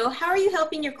wants to know, how are you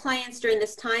helping your clients during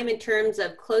this time in terms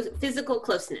of physical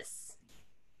closeness?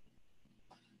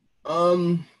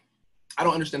 I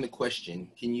don't understand the question.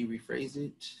 Can you rephrase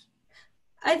it?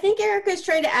 I think Erica is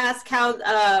trying to ask what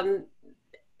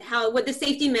the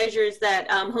safety measures that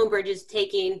Homebridge is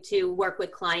taking to work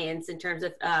with clients in terms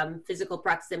of physical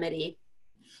proximity.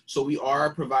 So we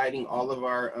are providing all of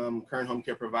our current home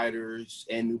care providers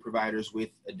and new providers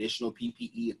with additional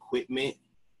PPE equipment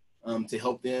to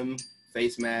help them,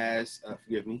 face masks,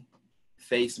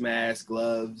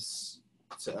 gloves,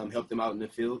 to help them out in the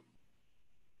field.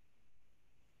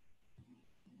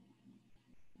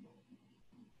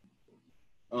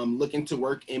 Looking to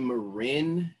work in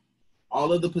Marin.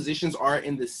 All of the positions are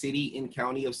in the city and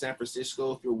county of San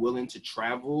Francisco. If you're willing to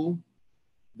travel,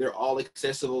 they're all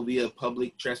accessible via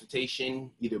public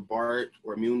transportation, either BART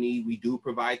or Muni. We do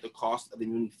provide the cost of the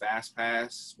Muni Fast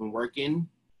Pass when working.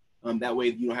 That way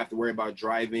you don't have to worry about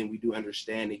driving. We do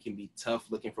understand it can be tough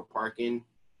looking for parking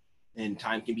and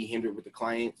time can be hindered with the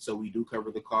client. So we do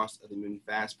cover the cost of the Muni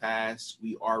Fast Pass.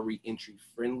 We are re-entry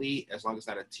friendly as long as it's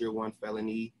not a tier 1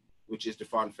 felony, which is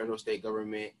defrauding federal, state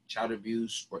government, child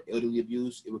abuse, or elderly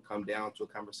abuse. It would come down to a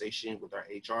conversation with our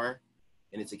HR,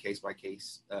 and it's a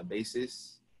case-by-case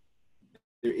basis.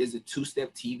 There is a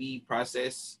 2-step TV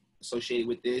process associated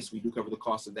with this. We do cover the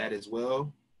cost of that as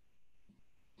well.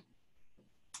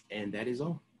 And that is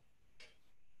all.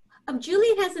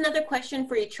 Julian has another question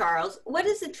for you, Charles. What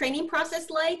is the training process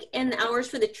like, and the hours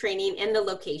for the training and the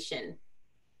location?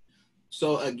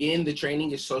 So again, the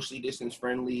training is socially distance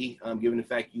friendly, given the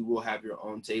fact you will have your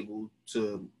own table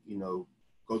to,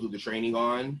 go through the training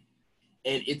on.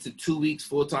 And it's a 2 weeks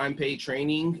full-time paid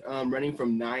training, running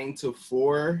from 9 to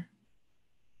 4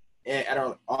 at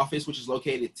our office, which is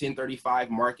located at 1035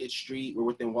 Market Street. We're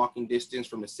within walking distance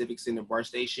from the Civic Center BART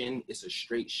station. It's a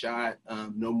straight shot,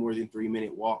 no more than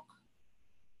 3-minute walk.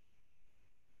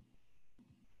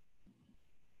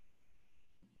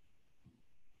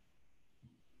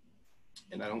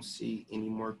 And I don't see any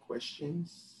more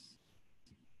questions.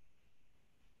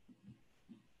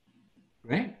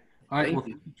 Great. All right, well, Thank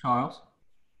you. thank you, Charles.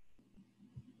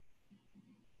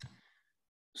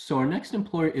 So our next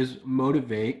employer is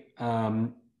Motivate.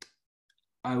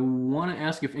 I want to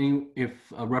ask if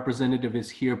a representative is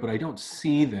here, but I don't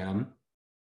see them.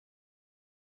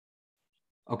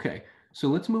 Okay, so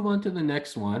let's move on to the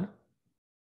next one.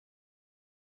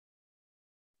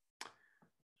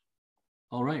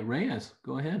 All right, Reyes,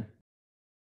 go ahead.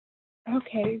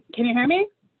 Okay, can you hear me?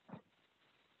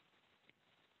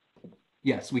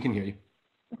 Yes, we can hear you.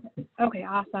 Okay,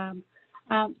 awesome.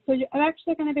 So I'm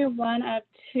actually going to be one of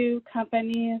two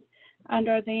companies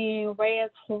under the Reyes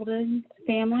Holdings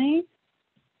family.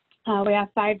 We have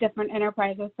 5 different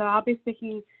enterprises, so I'll be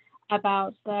speaking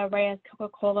about the Reyes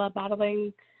Coca-Cola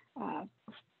bottling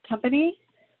company.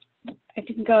 If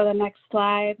you can go to the next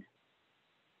slide.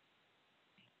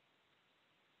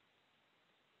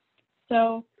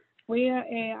 So we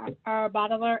are a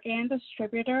bottler and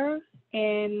distributor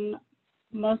in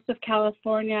most of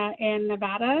California and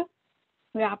Nevada.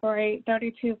 We operate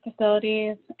 32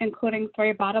 facilities, including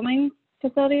 3 bottling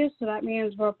facilities. So that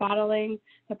means we're bottling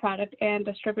the product and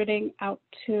distributing out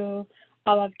to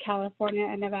all of California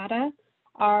and Nevada.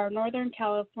 Our Northern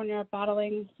California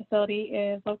bottling facility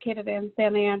is located in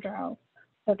San Leandro.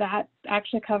 So that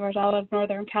actually covers all of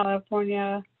Northern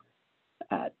California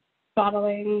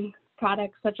bottling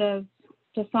products such as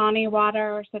Dasani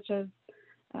water, such as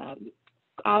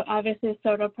obviously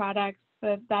soda products,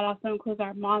 but that also includes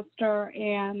our Monster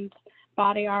and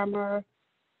Body Armor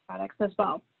products as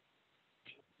well.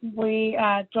 We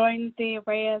joined the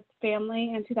Reyes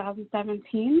family in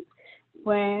 2017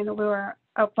 when we were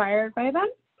acquired by them,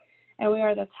 and we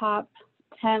are the top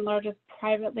 10 largest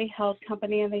privately held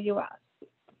company in the U.S.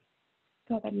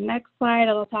 So the next slide,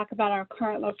 it'll talk about our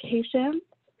current location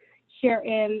here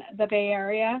in the Bay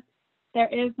Area. There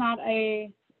is not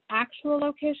a actual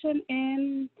location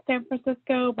in San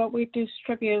Francisco, but we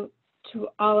distribute to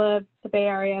all of the Bay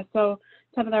Area. So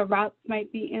some of the routes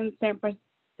might be in San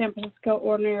Francisco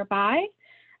or nearby.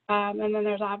 And then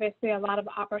there's obviously a lot of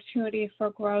opportunity for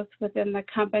growth within the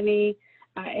company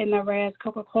in the Reyes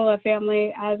Coca-Cola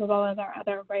family, as well as our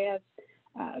other Reyes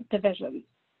divisions.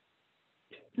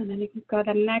 And then you can go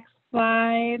to the next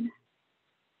slide.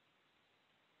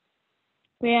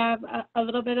 We have a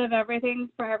little bit of everything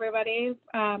for everybody.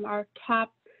 Our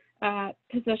top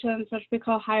positions, which we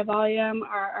call high volume,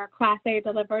 are our Class A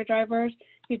delivery drivers.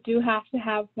 You do have to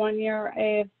have 1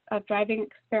 year of driving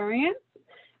experience.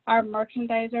 Our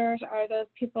merchandisers are those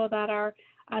people that are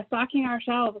stocking our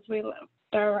shelves.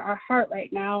 They're our heart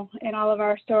right now in all of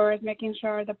our stores, making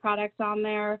sure the product's on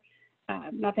there,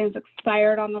 nothing's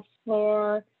expired on the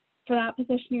floor. For that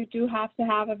position, you do have to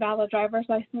have a valid driver's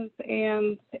license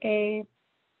and a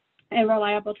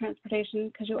reliable transportation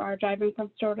because you are driving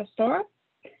from store to store.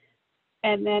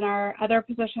 And then our other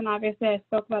position, obviously, I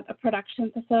spoke about the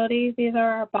production facilities. These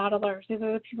are our bottlers. These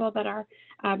are the people that are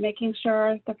making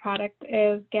sure the product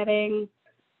is getting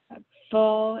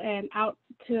full and out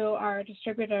to our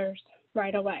distributors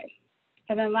right away.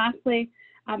 And then lastly,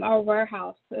 our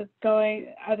warehouse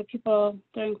are the people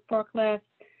doing forklifts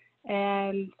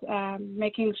and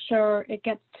making sure it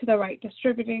gets to the right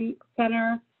distributing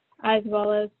center as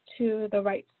well as to the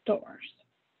right stores.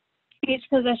 Each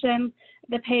position,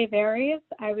 the pay varies.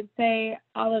 I would say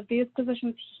all of these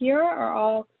positions here are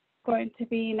all going to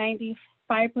be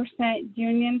 95%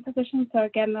 union positions. So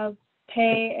again, those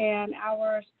pay and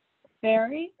hours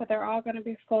vary, but they're all going to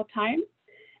be full-time.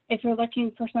 If you're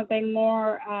looking for something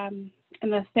more in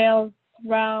the sales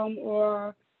realm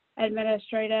or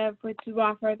administrative, we do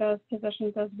offer those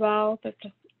positions as well, but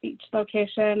just each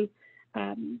location,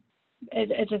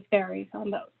 it just varies on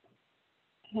those.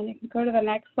 And then you can go to the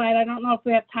next slide. I don't know if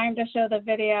we have time to show the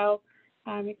video.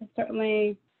 You can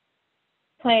certainly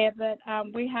play it, but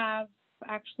we have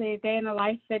actually day in the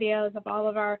life videos of all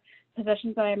of our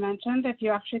positions that I mentioned. If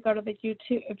you actually go to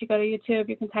if you go to YouTube,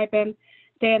 you can type in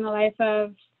day in the life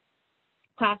of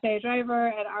Class A driver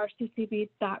at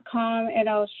rccb.com, and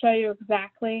it'll show you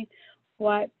exactly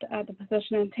what the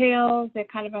position entails, the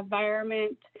kind of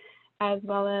environment, as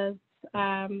well as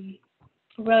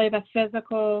really the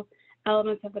physical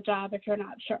elements of the job if you're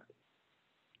not sure.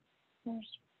 There's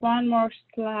one more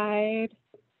slide.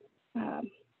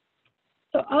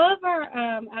 So all of our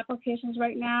applications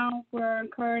right now, we're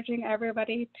encouraging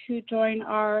everybody to join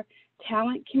our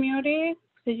talent community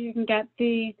so you can get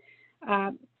the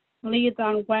leads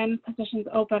on when positions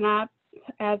open up,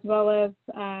 as well as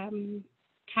kind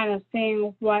of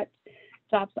seeing what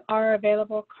jobs are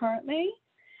available currently.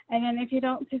 And then if you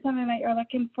don't see something that you're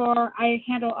looking for, I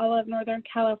handle all of Northern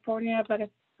California, but if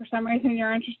for some reason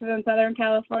you're interested in Southern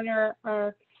California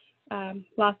or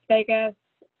Las Vegas,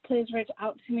 please reach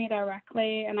out to me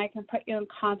directly and I can put you in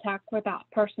contact with that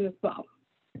person as well.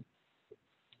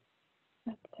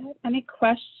 That's it. Any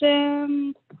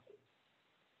questions?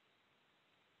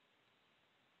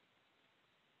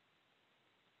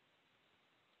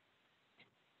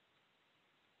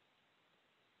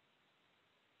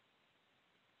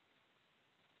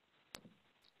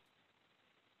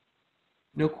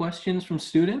 No questions from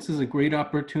students? This is a great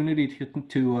opportunity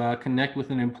to connect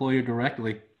with an employer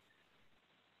directly.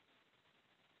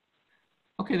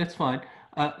 Okay, that's fine.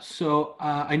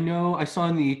 I know I saw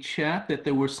in the chat that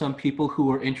there were some people who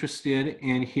were interested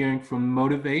in hearing from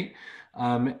Motivate.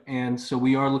 And so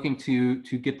we are looking to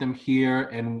get them here,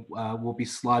 and we'll be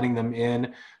slotting them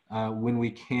in when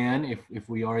we can, if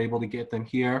we are able to get them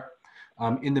here.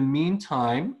 In the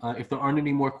meantime, if there aren't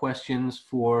any more questions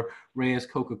for Reyes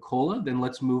Coca-Cola, then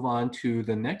let's move on to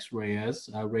the next Reyes,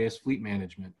 Reyes Fleet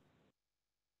Management.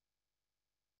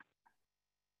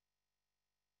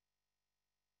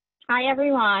 Hi,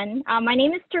 everyone. My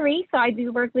name is Therese, so I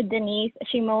do work with Denise.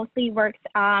 She mostly works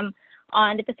on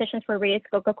the positions for Reyes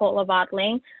Coca-Cola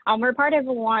bottling. We're part of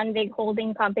one big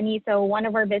holding company, so one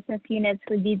of our business units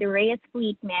would be the Reyes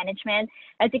Fleet Management.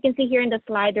 As you can see here in the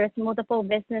slide, there's multiple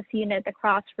business units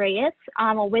across Reyes.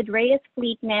 With Reyes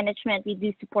Fleet Management, we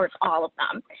do support all of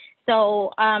them.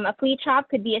 So a fleet shop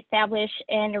could be established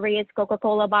in a Reyes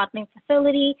Coca-Cola bottling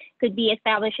facility, could be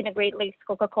established in a Great Lakes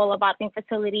Coca-Cola bottling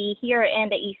facility here in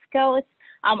the East Coast.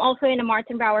 Also in a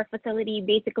Martin Brower facility,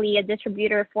 basically a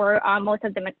distributor for most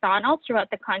of the McDonald's throughout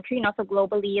the country and also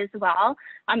globally as well.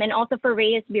 And also for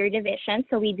Reyes Beer Division.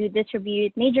 So we do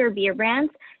distribute major beer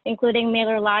brands, including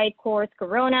Miller Lite, Coors,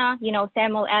 Corona,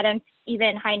 Samuel Adams,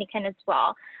 even Heineken as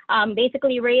well.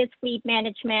 Basically, Reyes Fleet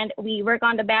Management, we work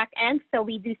on the back end, so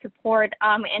we do support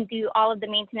and do all of the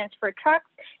maintenance for trucks,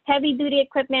 heavy duty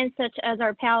equipment such as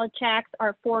our pallet jacks,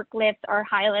 our forklifts, our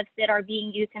high lifts that are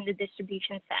being used in the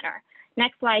distribution center.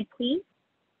 Next slide, please.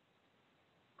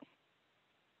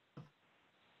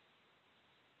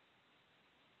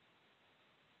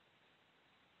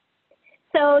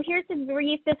 So here's a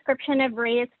brief description of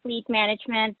Reyes Fleet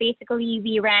Management. Basically,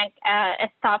 we rank as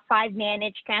top 5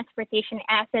 managed transportation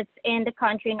assets in the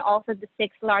country and also the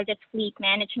 6th largest fleet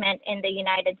management in the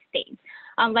United States.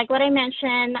 Like what I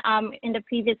mentioned in the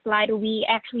previous slide, we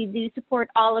actually do support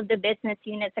all of the business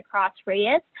units across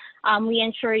Reyes. We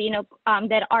ensure,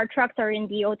 that our trucks are in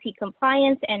DOT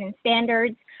compliance and in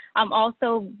standards.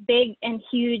 Also big and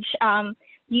huge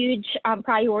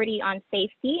priority on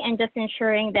safety and just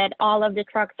ensuring that all of the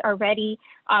trucks are ready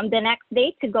the next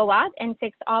day to go out and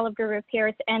fix all of the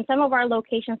repairs. And some of our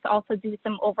locations also do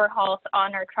some overhauls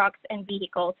on our trucks and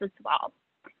vehicles as well.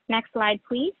 Next slide,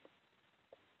 please.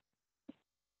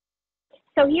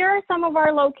 So here are some of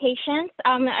our locations.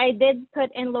 I did put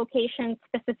in locations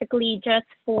specifically just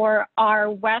for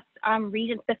our west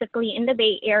region, specifically in the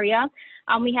Bay Area.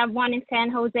 We have one in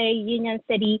San Jose, Union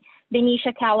City,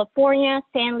 Benicia, California,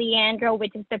 San Leandro,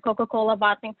 which is the Coca-Cola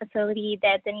bottling facility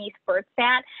that Denise works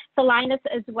at, Salinas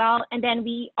as well. And then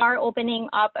we are opening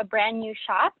up a brand new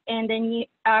shop in the new,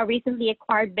 recently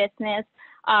acquired business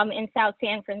in South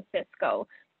San Francisco.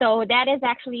 So that is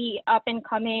actually up and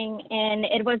coming, and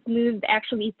it was moved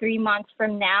actually 3 months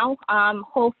from now.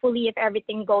 Hopefully, if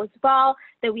everything goes well,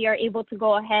 that we are able to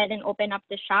go ahead and open up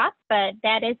the shop, but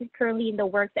that is currently in the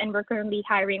works, and we're currently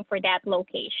hiring for that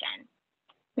location.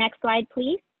 Next slide,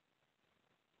 please.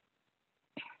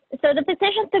 So the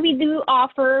positions that we do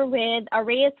offer with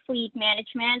Reyes Fleet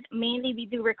Management, mainly we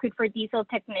do recruit for diesel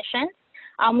technicians.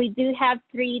 We do have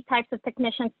 3 types of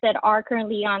technicians that are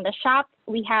currently on the shop.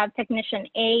 We have Technician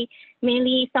A,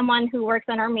 mainly someone who works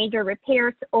on our major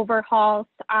repairs, overhauls.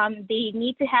 They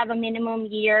need to have a minimum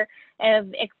year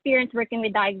of experience working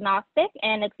with diagnostic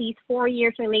and at least 4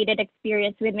 years related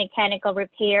experience with mechanical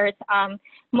repairs,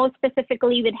 most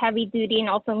specifically with heavy duty and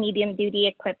also medium duty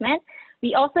equipment.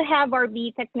 We also have our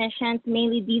B technicians.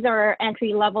 Mainly these are our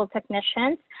entry-level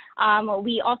technicians.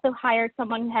 We also hired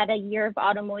someone who had a year of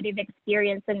automotive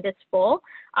experience in this role.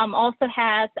 Also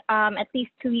has at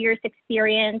least 2 years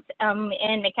experience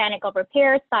in mechanical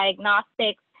repairs,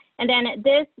 diagnostics. And then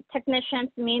this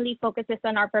technicians mainly focuses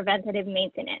on our preventative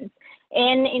maintenance.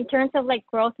 And in terms of like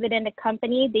growth within the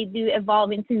company, they do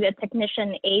evolve into a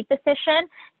Technician A position.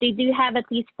 They do have at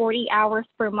least 40 hours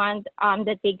per month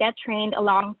that they get trained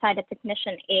alongside a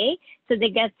Technician A. So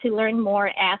they get to learn more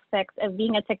aspects of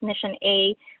being a Technician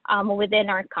A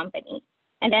within our company.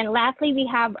 And then lastly, we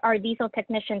have our diesel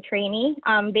technician trainee,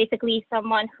 basically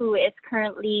someone who is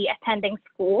currently attending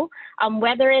school,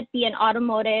 whether it be in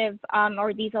automotive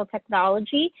or diesel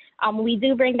technology. We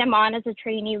do bring them on as a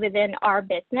trainee within our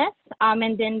business,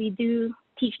 and then we do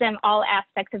teach them all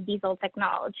aspects of diesel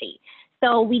technology.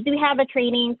 So we do have a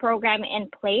training program in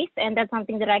place, and that's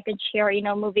something that I could share,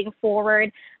 moving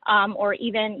forward, or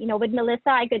even, with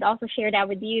Melissa, I could also share that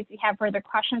with you if you have further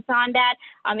questions on that.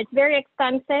 It's very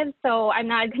expensive, so I'm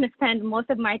not going to spend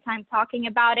most of my time talking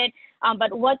about it.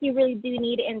 But what you really do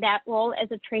need in that role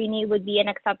as a trainee would be an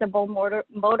acceptable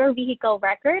motor vehicle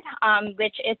record,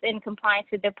 which is in compliance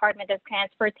with the Department of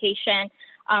Transportation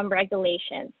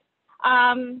regulations.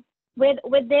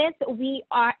 With this, we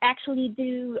are actually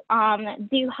do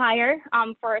hire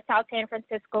for a South San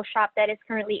Francisco shop that is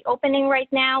currently opening right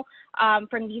now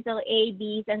from diesel A,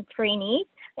 Bs, and trainees.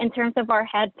 In terms of our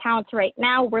head counts right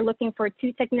now, we're looking for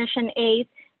 2 technician As,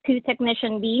 2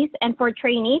 technician Bs, and for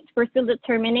trainees, we're still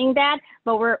determining that,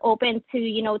 but we're open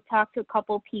to, talk to a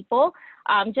couple people.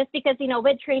 Just because,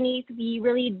 with trainees, we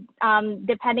really,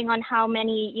 depending on how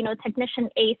many, technician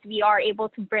A's we are able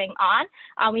to bring on,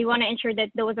 we want to ensure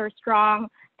that those are strong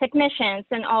technicians,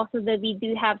 and also that we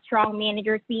do have strong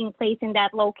managers being placed in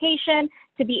that location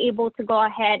to be able to go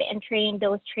ahead and train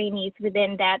those trainees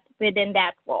within that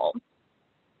role.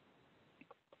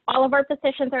 All of our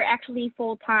positions are actually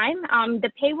full-time.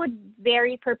 The pay would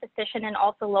vary per position and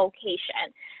also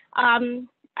location.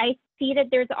 I see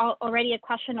that there's already a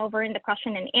question over in the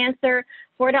question and answer.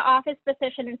 For the office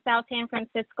position in South San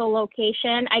Francisco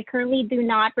location, I currently do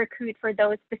not recruit for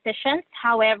those positions.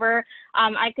 However,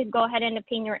 I could go ahead and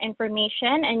obtain your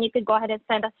information, and you could go ahead and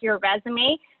send us your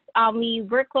resume. We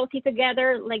work closely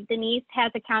together. Like Denise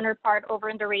has a counterpart over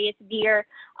in the Reyes Beer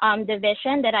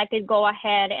division that I could go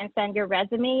ahead and send your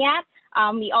resume at.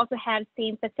 We also have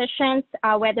same positions,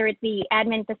 whether it be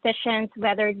admin positions,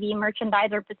 whether it be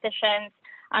merchandiser positions,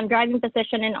 driving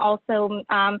position, and also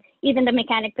even the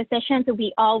mechanic positions. So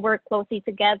we all work closely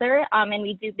together, and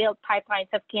we do build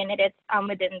pipelines of candidates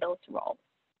within those roles.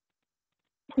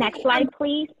 Next slide,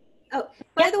 please. Oh,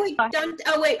 by the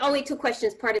way, only 2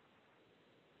 questions.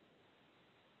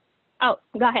 Oh,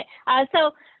 go ahead.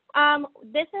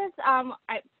 This is,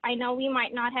 I know we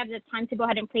might not have the time to go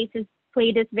ahead and play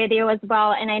this video as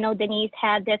well, and I know Denise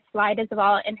had this slide as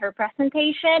well in her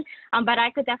presentation, but I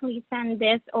could definitely send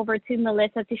this over to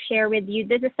Melissa to share with you.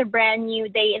 This is a brand new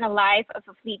day in the life of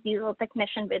a fleet diesel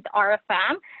technician with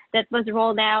RFM that was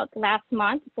rolled out last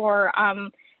month for our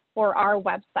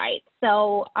website.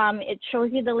 So it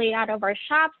shows you the layout of our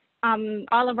shops.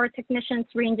 All of our technicians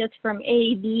ranges from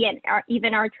A, B, and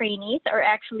even our trainees are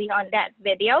actually on that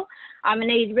video. And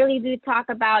they really do talk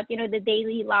about, the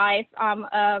daily life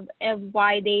of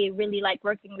why they really like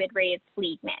working with Reyes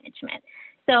Fleet Management.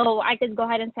 So I could go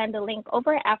ahead and send the link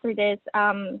over after this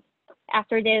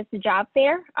job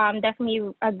fair.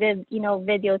 Definitely a good,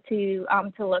 video to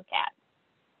look at.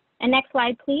 And next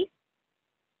slide, please.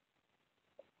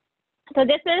 So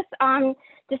this is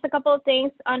just a couple of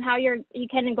things on how you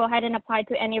can go ahead and apply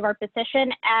to any of our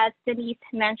positions. As Denise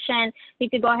mentioned, you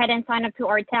could go ahead and sign up to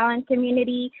our talent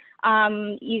community.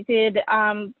 You could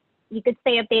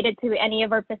stay updated to any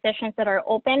of our positions that are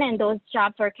open, and those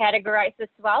jobs are categorized as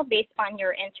well based on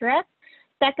your interest.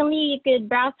 Secondly, you could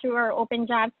browse through our open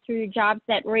jobs through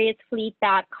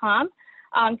jobs.reyesfleet.com.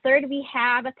 Third, we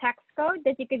have a text code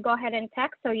that you could go ahead and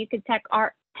text. So you could text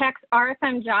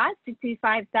RFM jobs to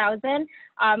 25000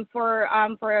 for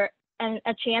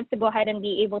a chance to go ahead and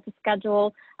be able to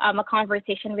schedule a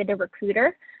conversation with a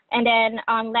recruiter. And then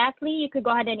lastly, you could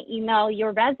go ahead and email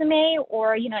your resume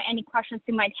or any questions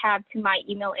you might have to my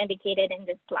email indicated in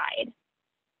this slide.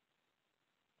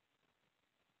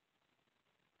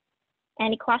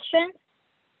 Any questions?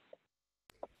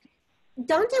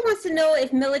 Dante wants to know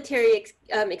if military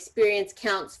experience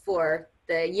counts for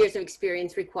the years of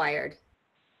experience required.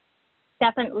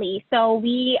 Definitely. So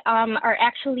we are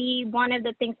actually, one of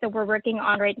the things that we're working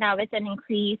on right now is an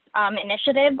increased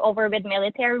initiative over with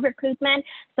military recruitment.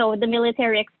 So the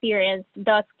military experience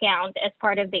does count as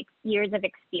part of the years of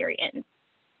experience.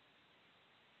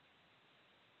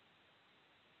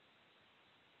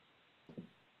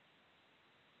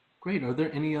 Great. Are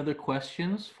there any other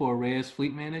questions for Reyes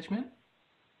Fleet Management?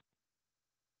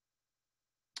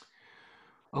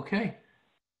 Okay.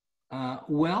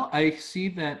 Well, I see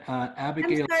that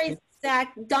Abigail. I'm sorry,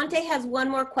 Zach. Dante has one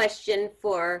more question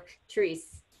for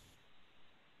Therese.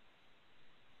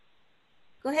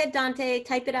 Go ahead, Dante.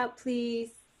 Type it out,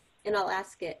 please, and I'll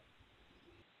ask it.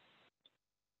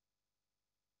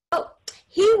 Oh,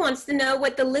 he wants to know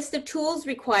what the list of tools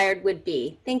required would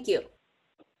be. Thank you.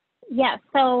 Yes,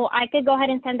 so I could go ahead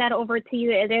and send that over to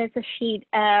you. It is a sheet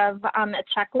of a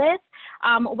checklist.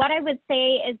 What I would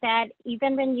say is that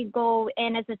even when you go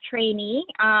in as a trainee,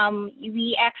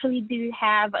 we actually do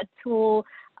have a tool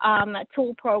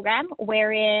program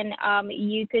wherein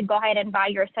you could go ahead and buy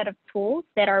your set of tools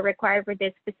that are required for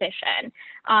this position.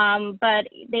 But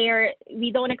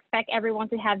we don't expect everyone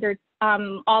to have their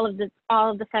all of the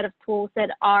set of tools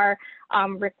that are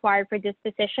required for this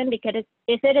position, because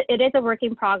it is a work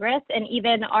in progress, and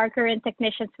even our current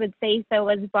technicians would say so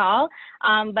as well.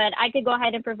 But I could go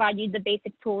ahead and provide you the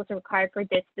basic tools required for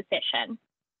this position.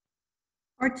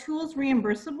 Are tools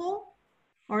reimbursable,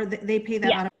 or they pay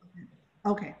that out of?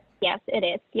 Okay. Yes, it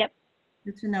is. Yep.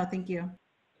 Good to know. Thank you.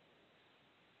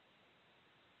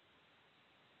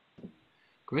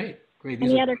 Great.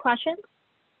 Any other questions?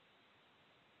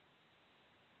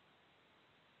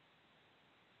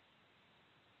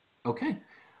 Okay.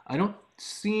 I don't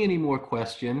see any more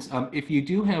questions. If you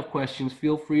do have questions,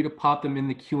 feel free to pop them in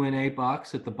the Q&A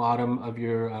box at the bottom of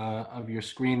your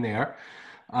screen there.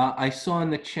 I saw in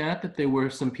the chat that there were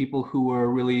some people who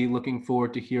were really looking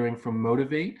forward to hearing from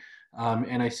Motivate.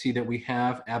 And I see that we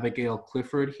have Abigail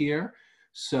Clifford here.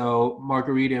 So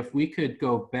Margarita, if we could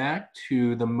go back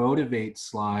to the Motivate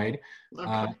slide,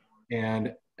 okay.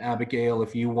 And Abigail,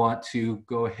 if you want to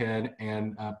go ahead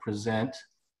and present.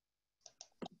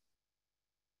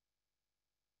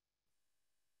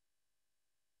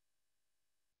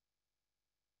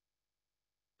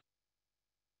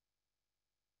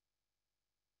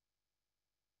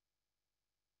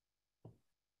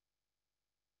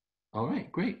 All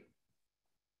right, great.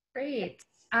 Great.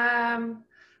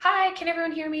 Hi, can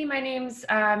everyone hear me? My name's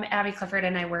Abby Clifford,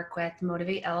 and I work with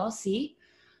Motivate LLC.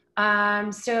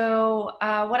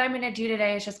 What I'm going to do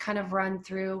today is just kind of run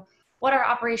through what our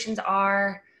operations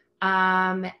are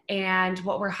and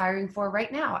what we're hiring for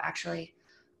right now, actually.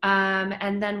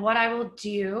 And then what I will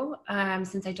do,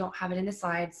 since I don't have it in the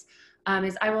slides,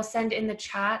 is I will send in the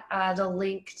chat the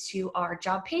link to our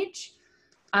job page.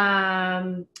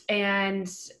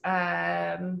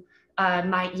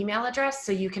 My email address,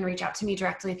 so you can reach out to me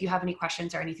directly if you have any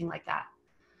questions or anything like that.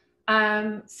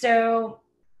 So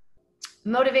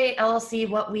Motivate LLC,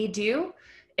 what we do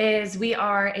is we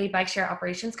are a bike share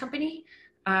operations company.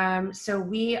 So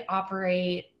we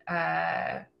operate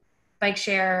bike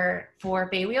share for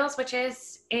Bay Wheels, which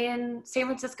is in San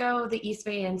Francisco, the East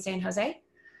Bay, and San Jose.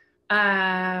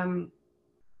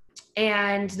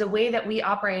 And the way that we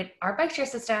operate our bike share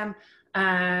system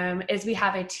is we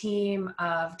have a team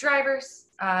of drivers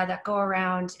that go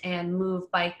around and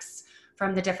move bikes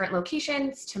from the different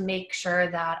locations to make sure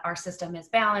that our system is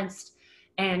balanced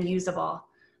and usable.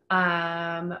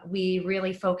 We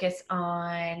really focus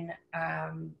on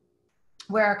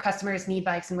where our customers need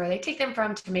bikes and where they take them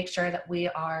from to make sure that we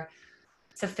are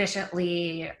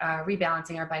sufficiently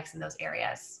rebalancing our bikes in those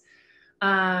areas.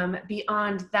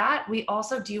 Beyond that, we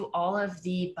also do all of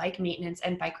the bike maintenance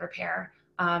and bike repair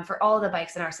for all of the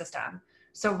bikes in our system.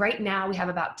 So right now we have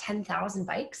about 10,000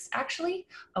 bikes actually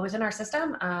within our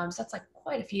system. So that's like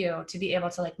quite a few to be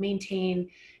able to like maintain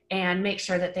and make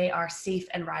sure that they are safe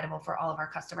and rideable for all of our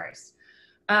customers.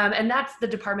 And that's the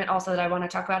department also that I want to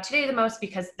talk about today the most,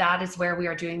 because that is where we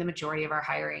are doing the majority of our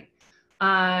hiring.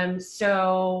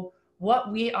 So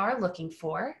what we are looking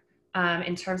for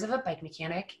in terms of a bike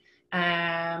mechanic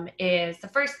is the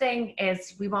first thing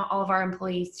is we want all of our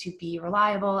employees to be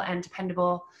reliable and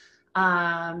dependable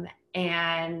and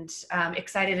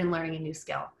excited in learning a new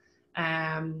skill.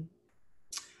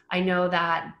 I know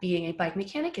that being a bike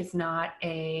mechanic is not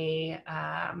there's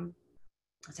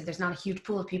not a huge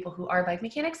pool of people who are bike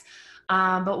mechanics,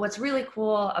 but what's really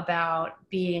cool about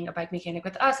being a bike mechanic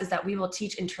with us is that we will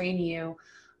teach and train you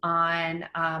on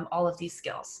all of these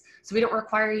skills. So we don't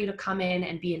require you to come in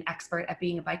and be an expert at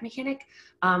being a bike mechanic.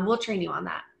 We'll train you on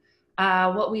that.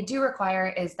 What we do require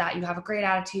is that you have a great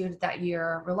attitude, that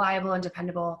you're reliable and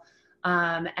dependable,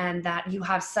 and that you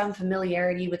have some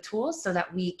familiarity with tools so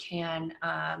that we can,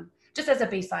 just as a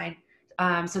baseline,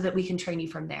 so that we can train you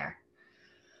from there.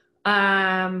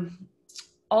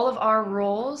 All of our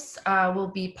roles will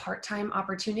be part-time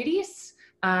opportunities.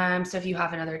 So if you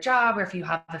have another job or if you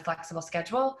have a flexible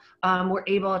schedule, we're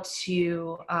able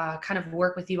to kind of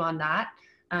work with you on that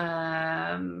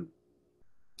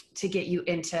to get you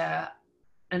into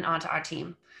and onto our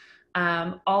team.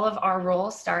 All of our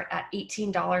roles start at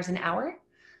 $18 an hour,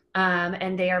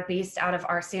 and they are based out of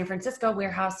our San Francisco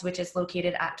warehouse, which is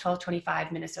located at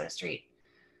 1225 Minnesota Street.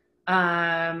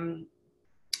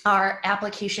 Our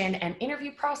application and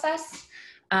interview process.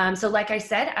 So like I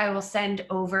said, I will send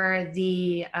over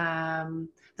the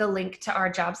link to our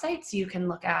job site so you can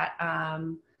look at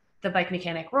the bike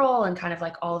mechanic role and kind of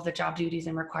like all of the job duties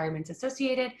and requirements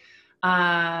associated.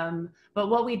 But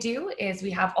what we do is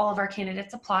we have all of our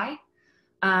candidates apply.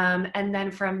 And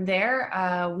then from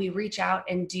there, we reach out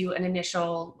and do an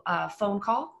initial phone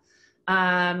call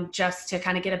just to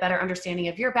kind of get a better understanding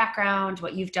of your background,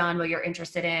 what you've done, what you're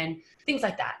interested in, things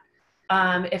like that.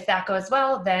 If that goes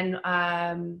well, then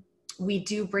we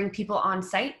do bring people on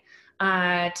site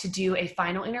to do a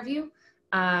final interview.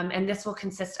 And this will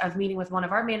consist of meeting with one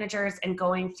of our managers and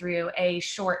going through a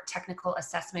short technical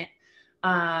assessment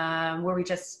where we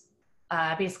just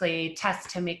basically test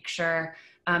to make sure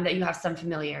that you have some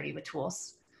familiarity with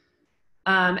tools.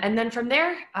 And then from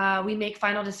there, we make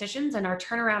final decisions, and our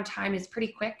turnaround time is pretty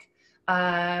quick.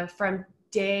 From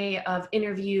day of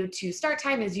interview to start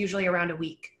time is usually around a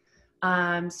week.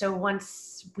 So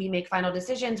once we make final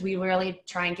decisions, we really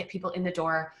try and get people in the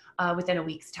door within a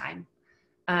week's time.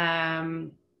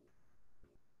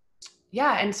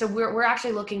 Yeah, and so we're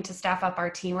actually looking to staff up our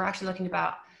team. We're actually looking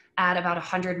to add about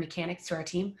 100 mechanics to our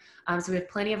team. So we have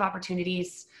plenty of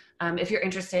opportunities. If you're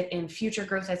interested in future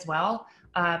growth as well,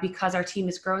 because our team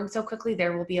is growing so quickly,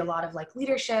 there will be a lot of like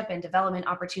leadership and development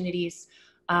opportunities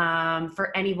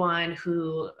for anyone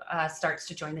who starts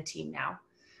to join the team now.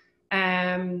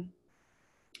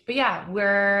 But yeah,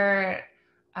 we're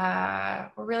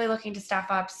really looking to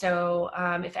staff up. So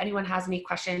if anyone has any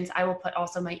questions, I will put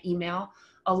also my email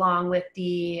along with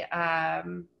the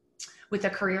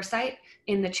career site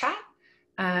in the chat.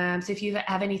 So if you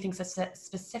have anything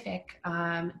specific,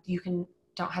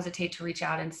 don't hesitate to reach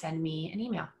out and send me an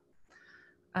email.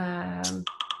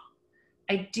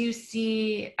 I do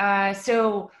see,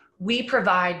 so we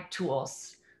provide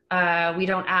tools. We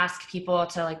don't ask people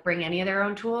to like bring any of their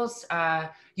own tools.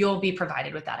 You'll be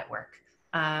provided with that at work.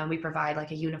 We provide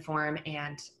like a uniform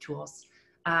and tools.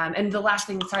 And the last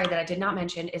thing, sorry, that I did not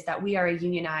mention is that we are a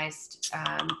unionized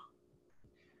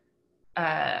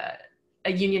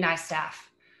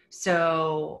staff.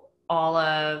 So all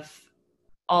of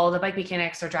the bike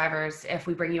mechanics or drivers, if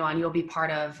we bring you on, you'll be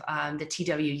part of the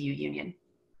TWU union.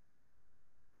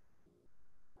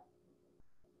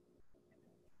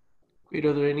 Great.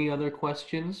 Are there any other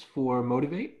questions for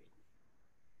Motivate?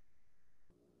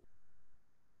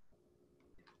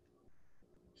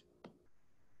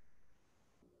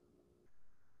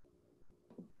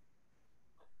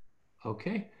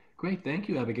 Okay, great. Thank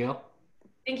you, Abigail.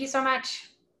 Thank you so much.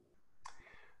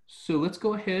 So let's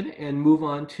go ahead and move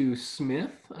on to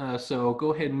Smith. So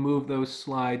go ahead and move those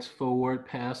slides forward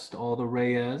past all the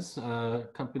Reyes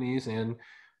companies and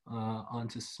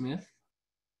onto Smith.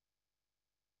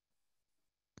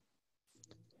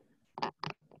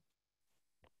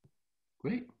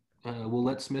 Great. We'll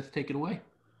let Smith take it away.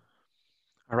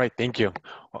 All right, thank you.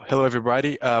 Well, hello,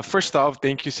 everybody. First off,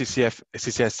 thank you,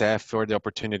 CCSF, for the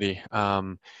opportunity.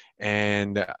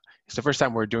 It's the first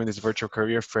time we're doing this virtual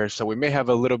career fair, so we may have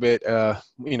a little bit, a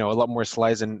lot more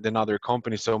slides than other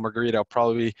companies. So Margarita, I'll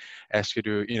probably ask you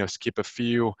to, skip a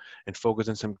few and focus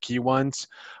on some key ones.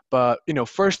 But,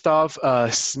 first off,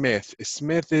 Smith.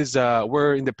 Smith is,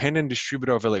 we're an independent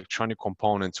distributor of electronic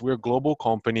components. We're a global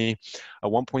company, a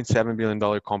 $1.7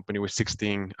 billion company with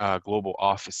 16 global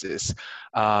offices.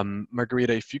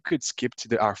 Margarita, if you could skip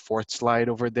to our fourth slide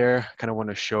over there, kind of want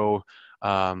to show,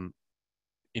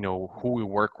 who we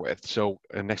work with. So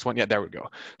next one, yeah, there we go.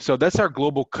 So that's our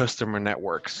global customer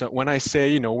network. So when I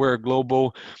say, we're a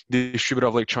global distributor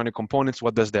of electronic components,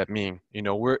 what does that mean?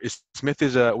 Smith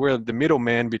is we're the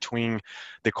middleman between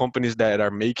the companies that are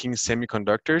making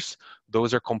semiconductors.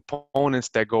 Those are components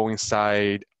that go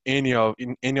inside any of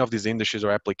these industries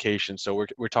or applications. So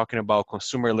we're talking about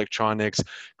consumer electronics,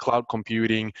 cloud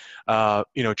computing,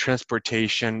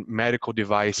 transportation, medical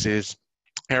devices,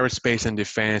 aerospace and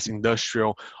defense,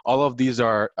 industrial, all of these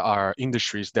are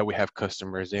industries that we have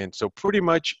customers in. So pretty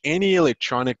much any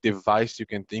electronic device you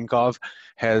can think of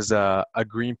has a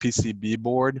green PCB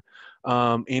board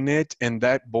in it, and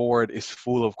that board is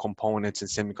full of components and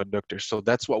semiconductors. So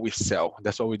that's what we sell.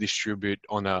 That's what we distribute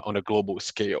on a global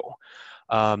scale.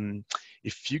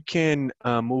 If you can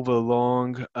move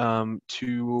along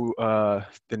to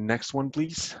the next one,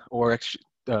 please, or actually,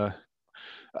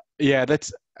 yeah,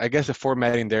 I guess the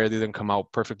formatting there didn't come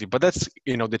out perfectly, but that's,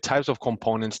 the types of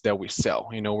components that we sell.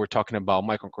 We're talking about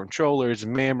microcontrollers,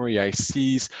 memory,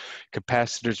 ICs,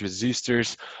 capacitors,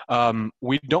 resistors.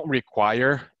 We don't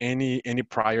require any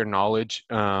prior knowledge,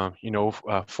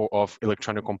 of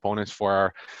electronic components for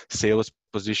our sales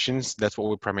positions. That's what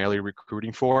we're primarily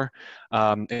recruiting for.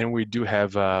 And we do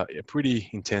have a pretty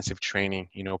intensive training,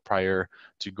 prior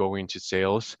to going into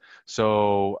sales.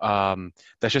 So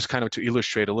that's just kind of to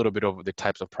illustrate a little bit of the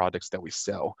types of products that we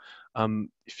sell.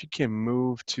 If you can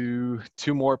move to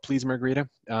 2 more, please, Margarita.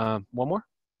 1 more.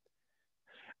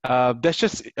 That's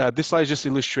just, this slide is just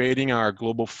illustrating our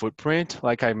global footprint.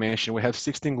 Like I mentioned, we have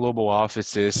 16 global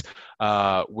offices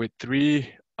with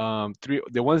three,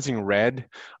 the ones in red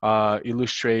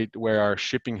illustrate where our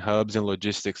shipping hubs and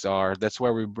logistics are. That's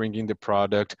where we bring in the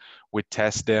product, we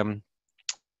test them.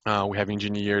 We have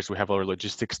engineers, we have our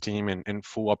logistics team and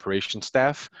full operation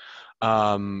staff.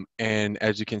 And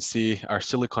as you can see, our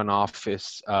Silicon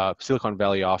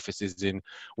Valley office is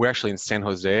we're actually in San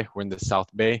Jose, we're in the South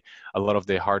Bay. A lot of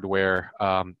the hardware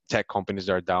tech companies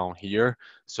are down here.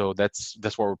 So that's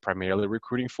what we're primarily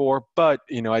recruiting for. But,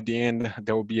 at the end,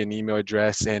 there will be an email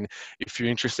address. And if you're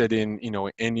interested in,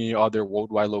 any other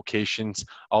worldwide locations,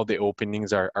 all the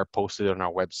openings are posted on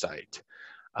our website.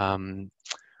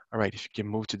 All right, if you can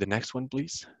move to the next one,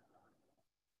 please.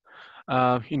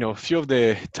 A few of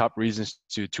the top reasons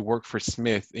to work for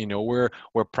Smith, we're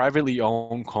a privately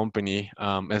owned company,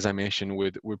 as I mentioned,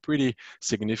 with pretty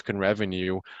significant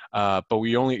revenue, but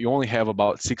you only have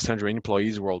about 600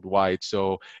 employees worldwide,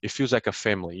 so it feels like a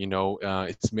family.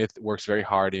 Smith works very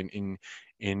hard in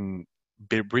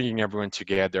bringing everyone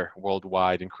together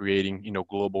worldwide and creating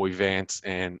global events,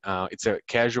 and it's a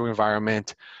casual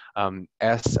environment.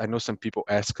 As I know some people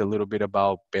ask a little bit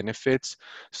about benefits,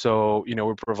 so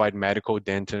we provide medical,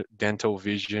 dental,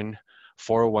 vision,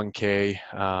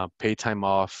 401k, pay time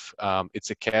off.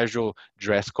 It's a casual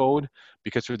dress code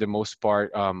because for the most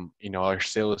part, our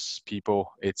sales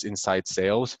people, it's inside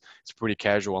sales. It's pretty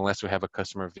casual unless we have a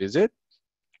customer visit,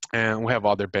 and we have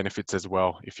other benefits as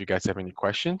well if you guys have any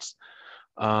questions.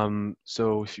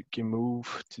 So if you can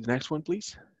move to the next one,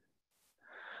 please.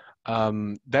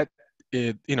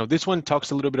 This one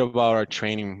talks a little bit about our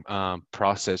training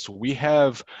process. We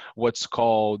have what's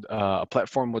called a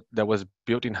platform that was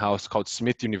built in-house called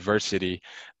Smith University.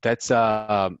 That's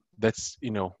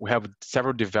we have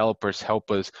several developers help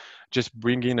us just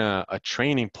bring in a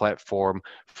training platform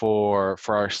for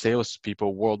our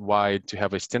salespeople worldwide to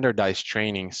have a standardized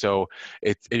training. So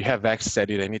you have access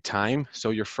at it any time. So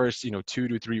your first 2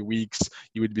 to 3 weeks,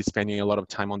 you would be spending a lot of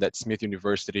time on that Smith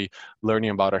University,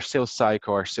 learning about our sales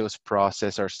cycle, our sales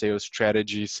process, our sales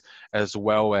strategies, as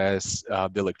well as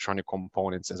the electronic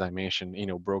components, as I mentioned,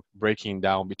 breaking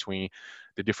down between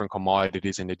the different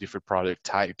commodities and the different product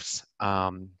types.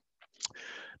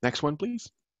 Next one,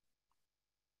 please.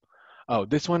 Oh,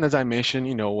 this one, as I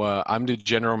mentioned, I'm the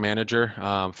general manager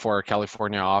for our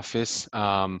California office.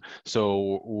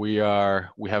 So we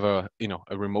have a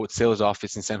remote sales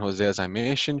office in San Jose, as I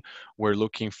mentioned. We're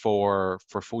looking for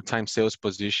full-time sales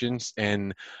positions,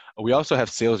 and we also have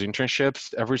sales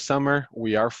internships every summer.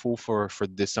 We are full for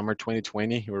this summer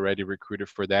 2020. We're already recruited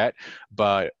for that,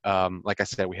 but like I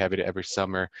said, we have it every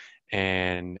summer,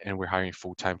 and we're hiring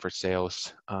full-time for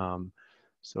sales.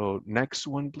 So next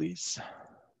one, please.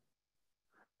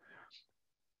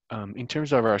 In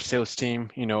terms of our sales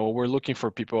team, we're looking for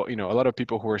people, a lot of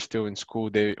people who are still in school,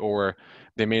 they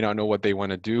may not know what they want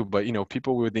to do, but,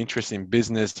 people with interest in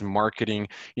business, marketing,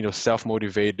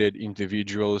 self-motivated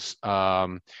individuals,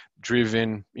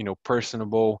 driven,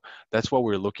 personable. That's what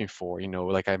we're looking for.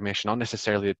 Like I mentioned, not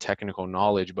necessarily the technical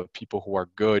knowledge, but people who are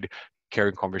good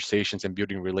carrying conversations and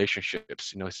building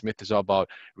relationships. Smith is all about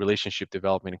relationship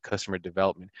development and customer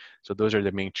development. So those are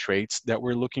the main traits that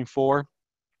we're looking for.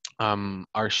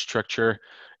 Our structure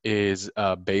is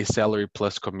base salary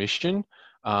plus commission.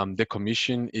 The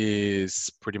commission is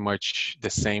pretty much the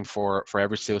same for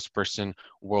every salesperson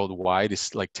worldwide.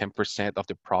 It's like 10% of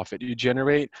the profit you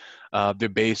generate. The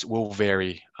base will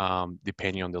vary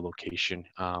depending on the location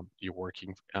you're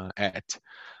working at.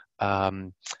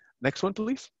 Next one,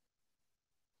 please.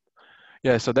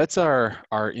 Yeah, so that's our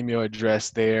email address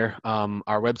there.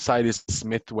 Our website is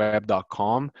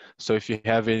smithweb.com. So if you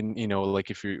haven't,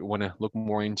 if you want to look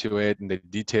more into it and the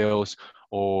details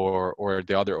or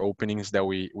the other openings that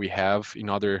we have in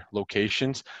other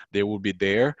locations, they will be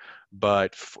there.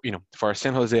 But for our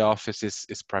San Jose office,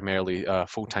 it's primarily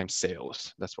full-time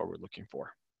sales. That's what we're looking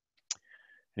for.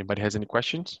 Anybody has any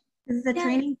questions? Is the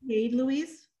training paid,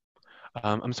 Luis?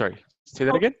 I'm sorry, say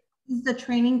that again? Is the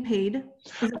training paid?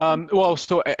 Well,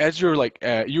 so as you're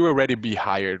you already be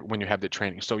hired when you have the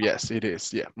training. So yes, it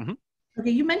is. Yeah. Mm-hmm.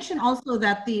 Okay, you mentioned also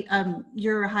that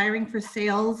you're hiring for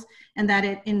sales and that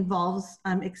it involves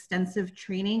extensive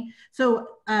training. So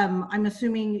I'm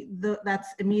assuming that's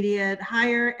immediate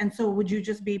hire. And so would you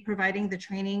just be providing the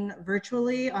training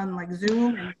virtually on like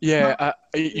Zoom? Yeah,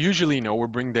 usually, we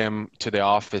bring them to the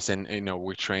office and,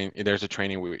 we train. There's a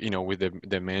training, with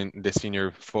the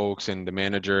senior folks and the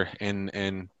manager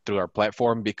and through our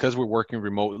platform. Because we're working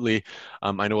remotely,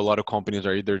 I know a lot of companies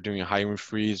are either doing a hiring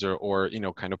freeze or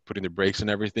kind of putting the brakes on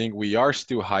everything. We are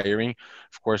still hiring.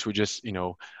 Of course, we just,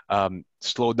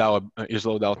 slow down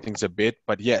things a bit.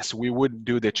 But yes, we would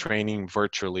do the training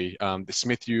virtually. The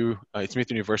Smith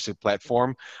University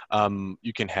platform,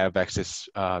 you can have access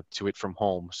to it from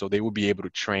home, so they will be able to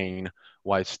train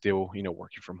while still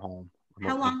working from home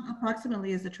remotely. How long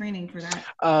approximately is the training for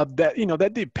that?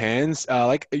 That depends.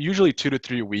 Like usually 2 to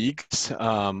 3 weeks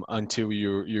until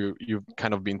you've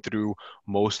kind of been through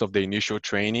most of the initial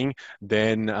training.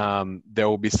 Then there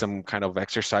will be some kind of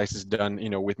exercises done,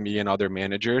 with me and other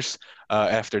managers.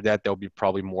 After that, there'll be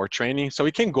probably more training. So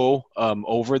it can go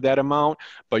over that amount,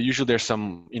 but usually there's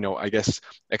some, I guess,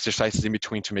 exercises in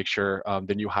between to make sure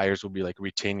the new hires will be like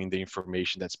retaining the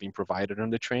information that's being provided on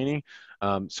the training.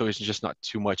 So it's just not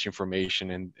too much information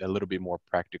and a little bit more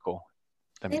practical.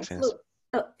 That makes sense.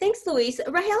 Thanks, Luis.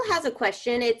 Rahel has a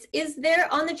question. Is there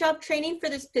on-the-job training for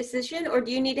this position, or do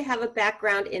you need to have a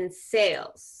background in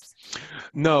sales?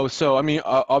 No, so I mean,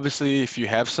 obviously, if you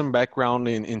have some background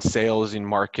in sales, in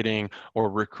marketing,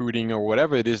 or recruiting, or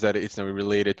whatever it is that it's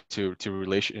related to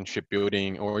relationship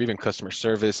building or even customer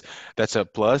service, that's a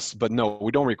plus. But no,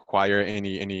 we don't require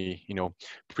any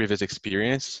previous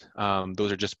experience.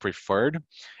 Those are just preferred.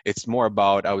 It's more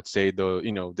about, I would say,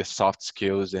 the soft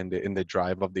skills and the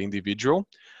drive of the individual.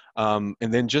 And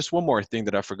then just one more thing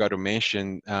that I forgot to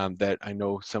mention that I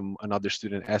know another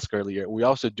student asked earlier. We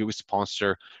also do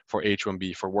sponsor for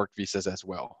H-1B, for work visas as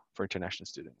well, for international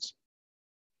students.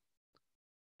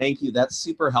 Thank you. That's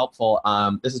super helpful.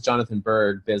 This is Jonathan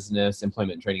Berg, Business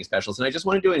Employment and Training Specialist. And I just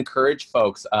wanted to encourage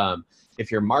folks, if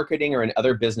you're marketing or in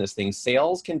other business things,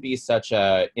 sales can be such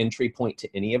an entry point to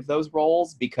any of those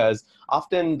roles, because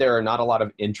often there are not a lot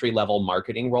of entry-level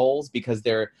marketing roles, because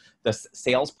the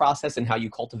sales process and how you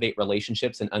cultivate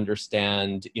relationships and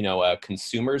understand, a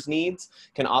consumer's needs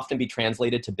can often be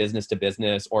translated to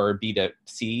business or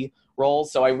B2C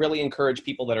roles. So I really encourage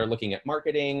people that are looking at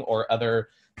marketing or other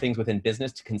things within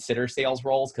business to consider sales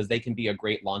roles, because they can be a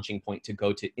great launching point to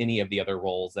go to any of the other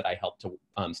roles that I help to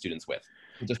students with.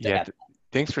 Just to add.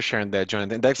 Thanks for sharing that,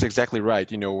 Jonathan. That's exactly right.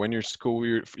 When you're in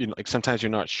school, like sometimes you're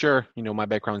not sure. My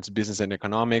background is business and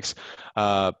economics,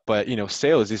 but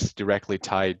sales is directly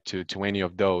tied to any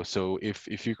of those. So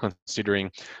if you're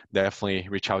considering, definitely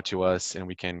reach out to us and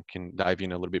we can dive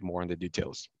in a little bit more on the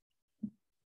details.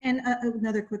 And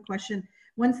another quick question: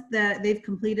 once they've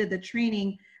completed the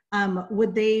training,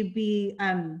 would they be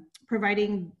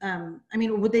providing?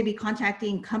 Would they be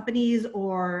contacting companies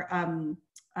or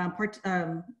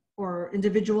or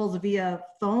individuals via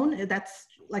phone? That's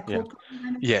like cold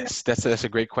calling? Yes, that's a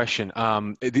great question.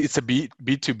 It's a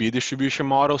B2B distribution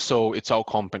model, so it's all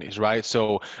companies, right?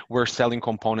 So we're selling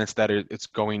components that it's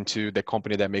going to the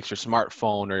company that makes your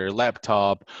smartphone or your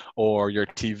laptop or your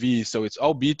TV. So it's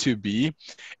all B2B,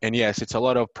 and yes, it's a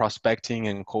lot of prospecting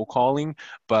and cold calling.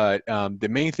 But the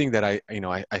main thing that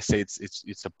I say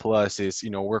it's a plus is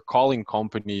we're calling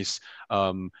companies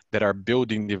that are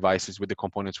building devices with the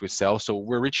components we sell. So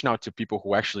we're reaching out to people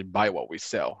who actually buy what we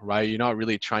sell, right? You're not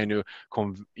really trying to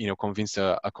convince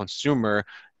a consumer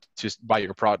to buy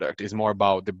your product. It's more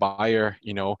about the buyer,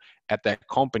 at that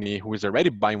company who is already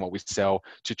buying what we sell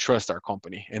to trust our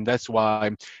company. And that's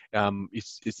why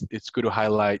it's good to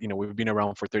highlight, we've been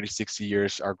around for 36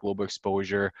 years, our global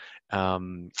exposure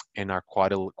and our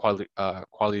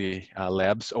quality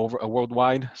labs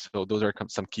worldwide. So those are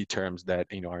some key terms that,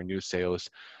 our new sales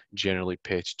generally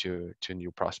pitch to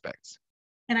new prospects.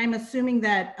 And I'm assuming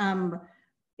that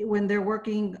when they're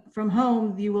working from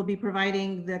home, you will be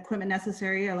providing the equipment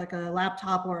necessary, like a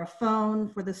laptop or a phone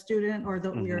for the student or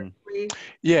your employee.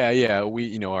 Yeah.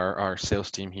 We, our sales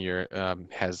team here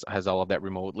has all of that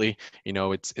remotely.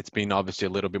 It's been obviously a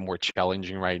little bit more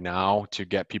challenging right now to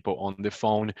get people on the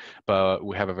phone, but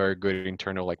we have a very good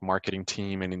internal like marketing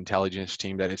team and intelligence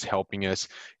team that is helping us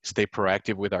stay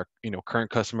proactive with our current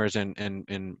customers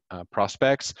and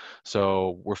prospects.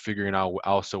 So we're figuring out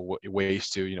also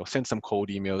ways to send some cold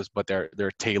emails, but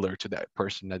they're tailored to that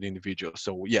person, that individual.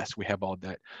 So yes, we have all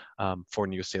that for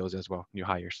new sales as well, new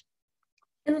hires.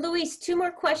 And Luis, two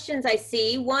more questions I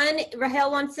see. One, Rahel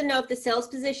wants to know if the sales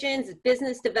position is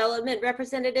business development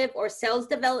representative or sales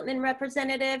development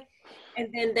representative. And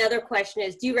then the other question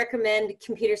is, do you recommend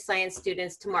computer science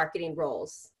students to marketing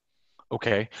roles?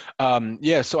 Okay.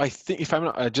 Yeah, so I think if I'm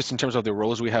not, just in terms of the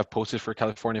roles we have posted for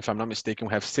California, if I'm not mistaken,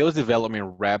 we have sales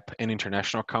development rep and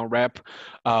international account rep.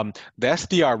 The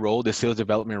SDR role, the sales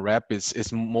development rep,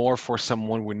 is more for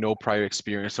someone with no prior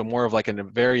experience. So more of like a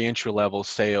very entry level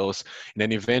sales. And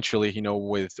then eventually, you know,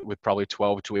 with probably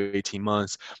 12 to 18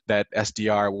 months, that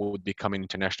SDR would become an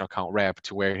international account rep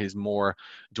to where he's more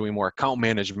doing more account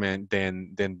management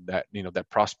than that, you know, that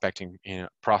prospecting, you know,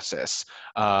 process.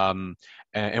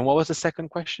 And what was the second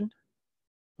question?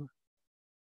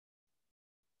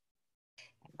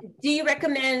 Do you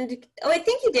recommend, oh, I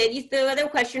think you did. The other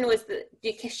question was,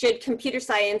 should computer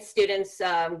science students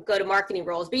go to marketing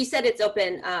roles? But you said it's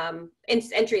open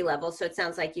entry level, so it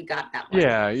sounds like you got that one.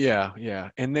 Yeah.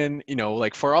 And then, you know,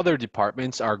 like for other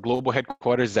departments, our global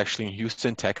headquarters is actually in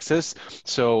Houston, Texas.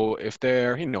 So if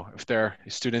they're, you know, if they're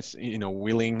students, you know,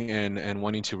 willing and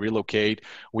wanting to relocate,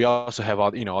 we also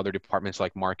have, you know, other departments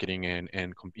like marketing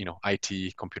and you know,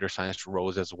 IT, computer science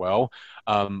roles as well.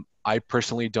 I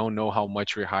personally don't know how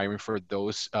much we're hiring for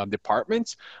those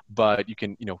departments, but you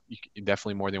can, you know, you're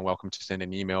definitely more than welcome to send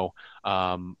an email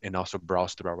and also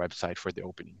browse through our website for the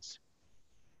openings.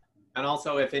 And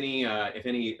also, if any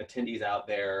attendees out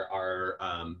there are,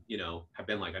 you know, have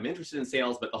been like, I'm interested in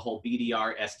sales, but the whole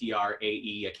BDR, SDR,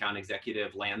 AE, account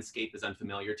executive landscape is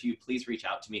unfamiliar to you, please reach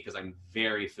out to me because I'm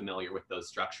very familiar with those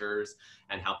structures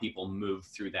and how people move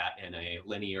through that in a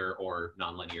linear or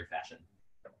non-linear fashion.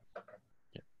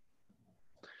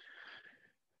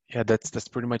 Yeah, that's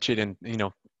pretty much it. And, you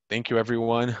know, thank you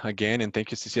everyone again, and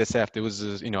thank you CCSF. It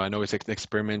was, you know, I know it's an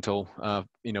experimental,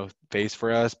 you know, phase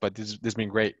for us, but this has been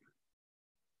great.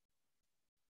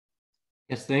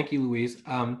 Yes, thank you, Louise.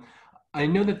 I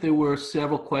know that there were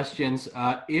several questions.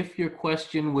 If your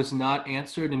question was not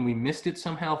answered and we missed it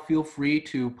somehow, feel free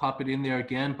to pop it in there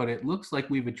again, but it looks like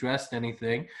we've addressed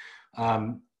anything.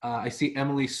 I see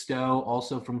Emily Stowe,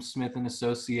 also from Smith &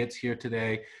 Associates here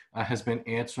today, has been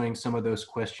answering some of those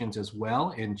questions as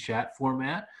well in chat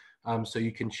format. So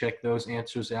you can check those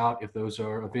answers out if those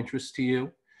are of interest to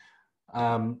you.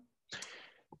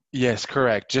 Yes,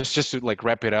 correct. Just to like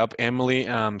wrap it up, Emily,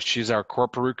 she's our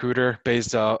corporate recruiter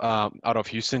based out of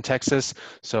Houston, Texas.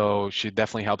 So she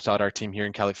definitely helps out our team here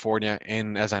in California,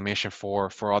 and as I mentioned,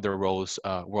 for other roles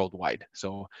worldwide.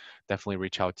 So definitely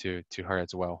reach out to her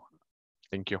as well.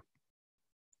 Thank you.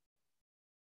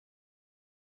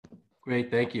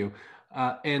 Great, thank you.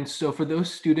 And so for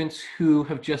those students who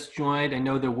have just joined, I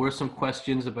know there were some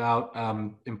questions about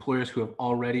employers who have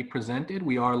already presented.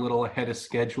 We are a little ahead of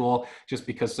schedule just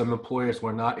because some employers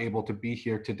were not able to be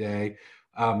here today.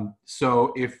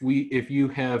 So if you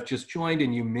have just joined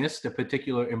and you missed a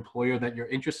particular employer that you're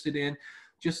interested in,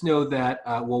 just know that,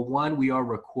 well, one, we are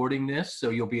recording this, so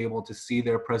you'll be able to see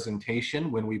their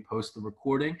presentation when we post the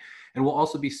recording. And we'll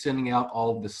also be sending out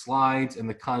all of the slides and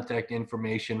the contact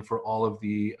information for all of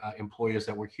the employers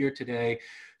that were here today.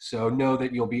 So know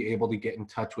that you'll be able to get in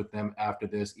touch with them after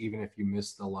this, even if you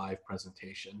missed the live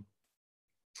presentation.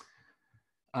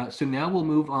 So now we'll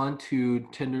move on to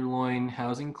Tenderloin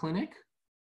Housing Clinic.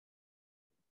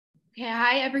 Okay,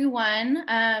 hi everyone.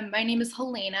 My name is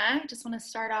Helena. I just want to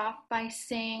start off by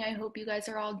saying I hope you guys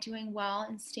are all doing well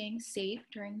and staying safe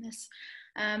during this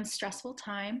stressful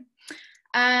time.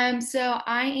 So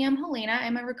I am Helena.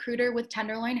 I'm a recruiter with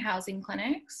Tenderloin Housing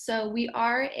Clinics. So we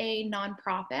are a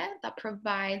nonprofit that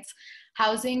provides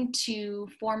housing to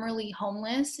formerly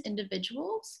homeless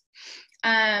individuals.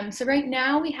 So right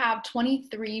now we have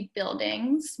 23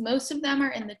 buildings. Most of them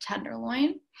are in the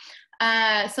Tenderloin.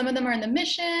 Some of them are in the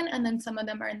Mission, and then some of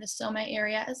them are in the Soma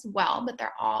area as well, but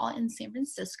they're all in San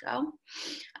Francisco.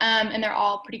 And they're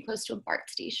all pretty close to a BART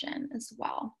station as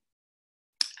well.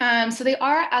 So they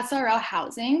are SRL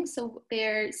housing, so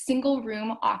they're single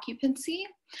room occupancy,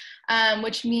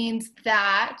 which means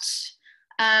that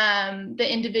the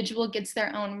individual gets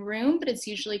their own room, but it's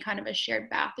usually kind of a shared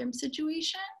bathroom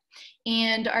situation.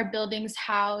 And our buildings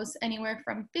house anywhere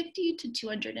from 50 to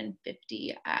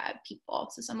 250 people.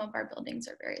 So some of our buildings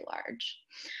are very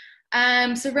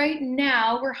large. So right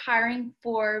now we're hiring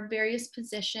for various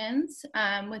positions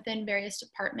within various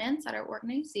departments at our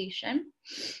organization.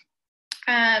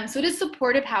 So it is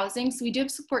supportive housing. So we do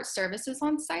have support services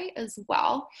on site as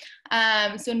well.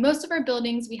 So in most of our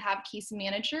buildings, we have case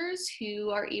managers who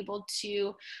are able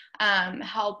to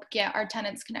help get our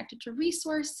tenants connected to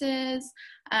resources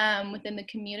within the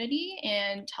community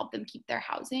and help them keep their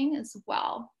housing as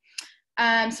well.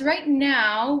 So right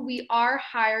now we are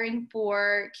hiring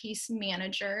for case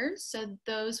managers. So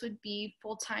those would be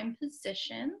full-time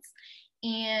positions,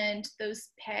 and those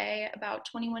pay about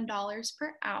 $21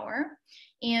 per hour.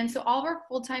 And so all of our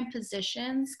full-time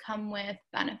positions come with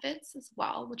benefits as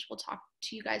well, which we'll talk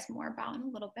to you guys more about in a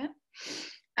little bit.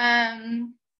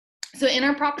 So in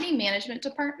our property management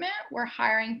department, we're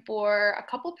hiring for a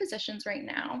couple positions right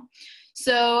now.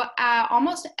 So at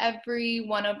almost every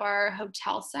one of our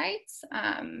hotel sites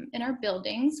in our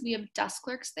buildings, we have desk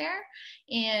clerks there,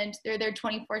 and they're there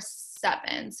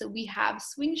 24/7. So we have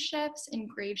swing shifts,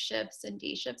 engrave shifts, and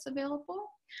day shifts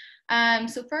available.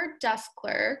 So for our desk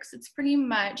clerks, it's pretty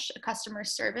much a customer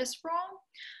service role.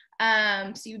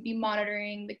 So you'd be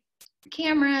monitoring the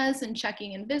cameras and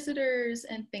checking in visitors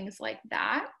and things like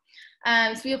that.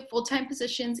 So we have full-time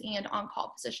positions and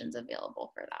on-call positions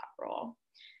available for that role.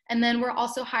 And then we're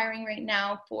also hiring right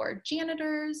now for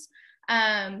janitors.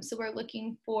 So we're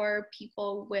looking for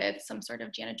people with some sort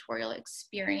of janitorial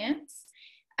experience.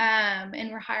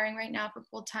 And we're hiring right now for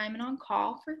full-time and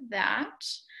on-call for that.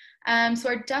 So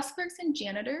our desk clerks and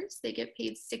janitors, they get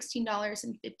paid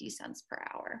 $16.50 per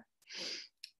hour.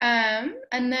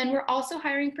 And then we're also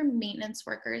hiring for maintenance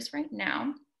workers right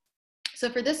now. So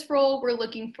for this role, we're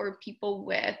looking for people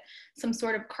with some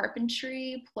sort of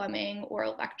carpentry, plumbing, or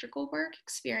electrical work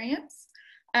experience.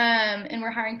 And we're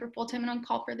hiring for full-time and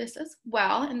on-call for this as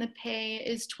well. And the pay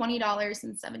is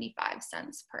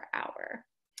 $20.75 per hour.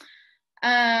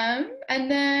 And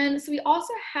then, so we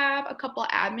also have a couple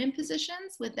admin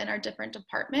positions within our different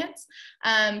departments.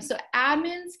 So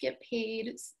admins get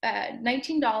paid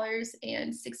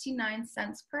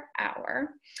 $19.69 per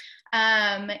hour.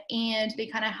 And they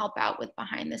kind of help out with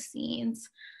behind the scenes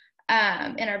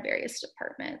in our various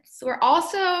departments. So we're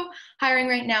also hiring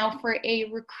right now for a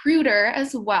recruiter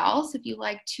as well. So if you'd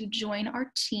like to join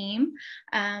our team,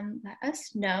 let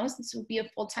us know. So this would be a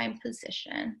full-time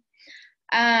position.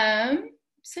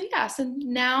 So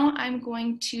now I'm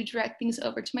going to direct things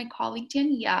over to my colleague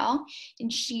Danielle,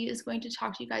 and she is going to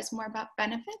talk to you guys more about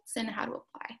benefits and how to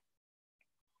apply.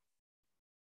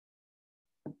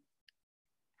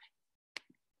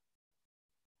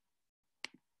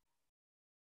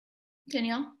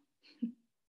 Danielle?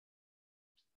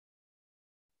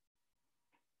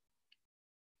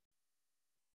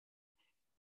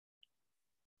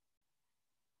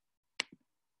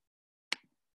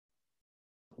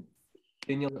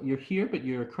 Danielle, you're here, but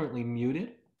you're currently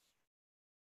muted.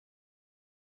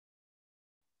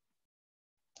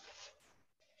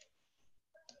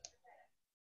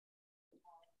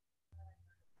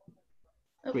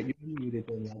 Oh. Wait, you're muted,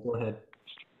 Danielle. Go ahead.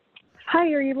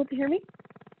 Hi, are you able to hear me?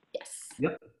 Yes.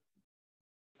 Yep.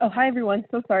 Oh, hi everyone.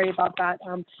 So sorry about that.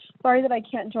 Sorry that I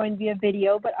can't join via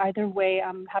video, but either way,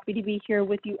 I'm happy to be here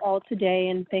with you all today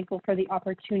and thankful for the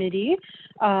opportunity.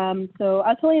 So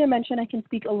as Helena mentioned, I can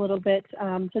speak a little bit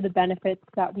to the benefits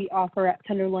that we offer at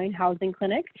Tenderloin Housing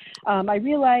Clinic. I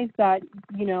realize that,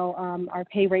 our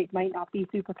pay rate might not be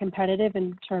super competitive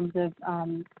in terms of,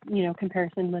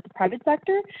 comparison with the private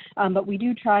sector, but we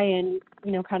do try and,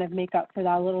 kind of make up for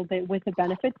that a little bit with the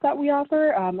benefits that we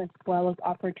offer, as well as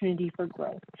opportunity for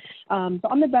growth. So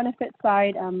on the benefit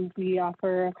side, we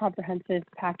offer a comprehensive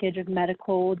package of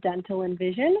medical, dental, and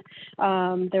vision.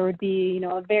 There would be,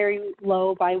 a very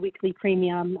low biweekly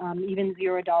premium, even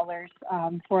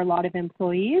 $0 for a lot of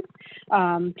employees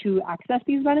to access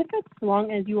these benefits. As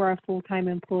long as you are a full-time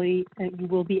employee, you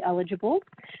will be eligible.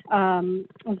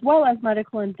 As well as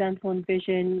medical and dental and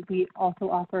vision, we also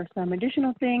offer some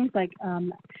additional things like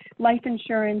life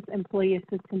insurance, employee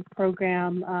assistance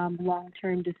program,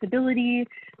 long-term disability,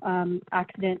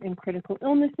 accident and critical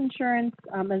illness insurance,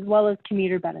 as well as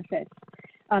commuter benefits.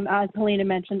 As Helena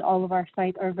mentioned, all of our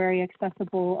sites are very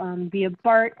accessible via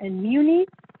BART and Muni.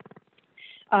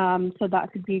 So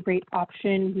that could be a great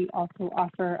option. We also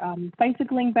offer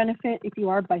bicycling benefit if you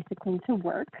are bicycling to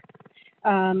work.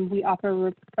 We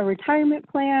offer a retirement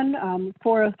plan,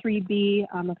 403B,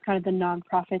 that's kind of the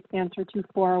nonprofit's answer to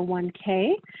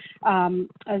 401k,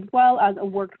 as well as a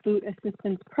work food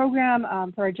assistance program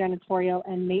for our janitorial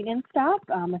and maintenance staff,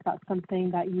 if that's something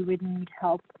that you would need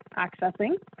help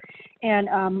accessing.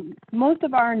 And most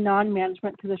of our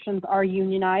non-management positions are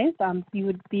unionized, so you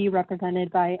would be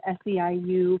represented by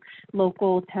SEIU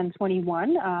Local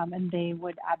 1021, and they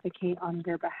would advocate on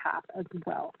your behalf as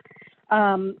well.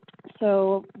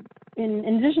 So in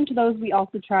addition to those, we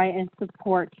also try and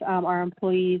support our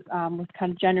employees with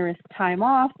kind of generous time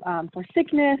off for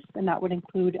sickness, and that would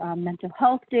include mental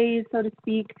health days, so to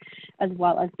speak, as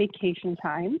well as vacation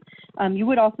time. You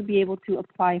would also be able to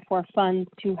apply for funds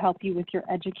to help you with your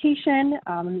education.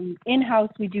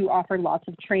 In-house, we do offer lots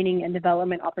of training and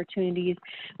development opportunities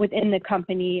within the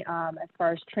company as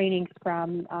far as trainings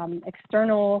from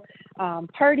external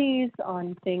parties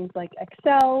on things like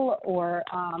Excel or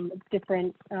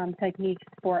different techniques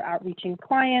for outreaching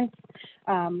clients,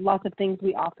 lots of things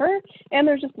we offer, and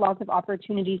there's just lots of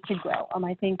opportunities to grow.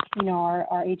 I think, you know,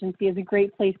 our agency is a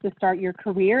great place to start your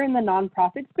career in the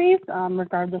nonprofit space,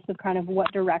 regardless of kind of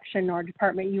what direction or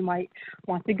department you might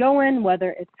want to go in,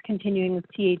 whether it's continuing with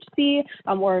THC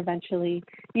or eventually,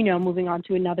 you know, moving on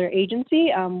to another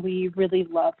agency. We really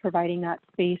love providing that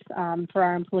space for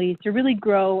our employees to really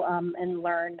grow and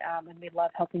learn, and we love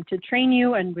helping to train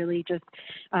you and really just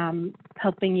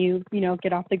helping you, you know,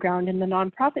 get off the ground in the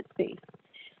nonprofit space.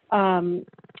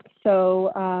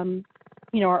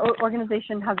 You know, our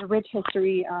organization has a rich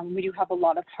history. We do have a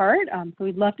lot of heart, so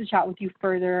we'd love to chat with you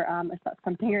further if that's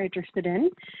something you're interested in.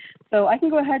 So I can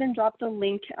go ahead and drop the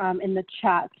link in the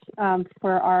chat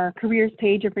for our careers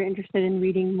page if you're interested in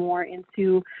reading more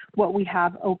into what we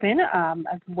have open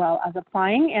as well as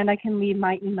applying. And I can leave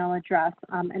my email address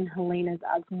and Helena's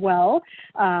as well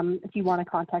if you want to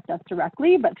contact us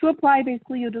directly. But to apply,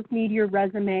 basically, you'll just need your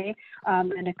resume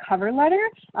and a cover letter,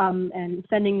 and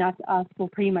sending that to us will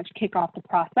pretty much kick off the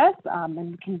process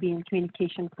and can be in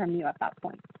communication from you at that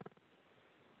point.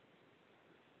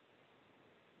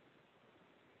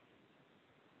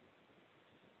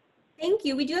 Thank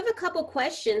you. We do have a couple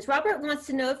questions. Robert wants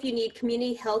to know if you need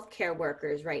community health care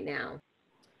workers right now.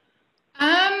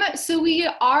 So we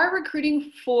are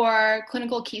recruiting for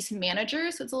clinical case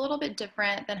managers. So it's a little bit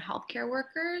different than healthcare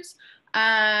workers.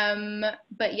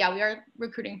 But yeah, we are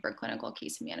recruiting for clinical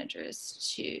case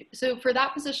managers too. So for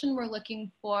that position, we're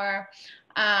looking for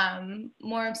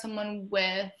more of someone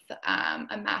with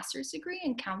a master's degree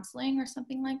in counseling or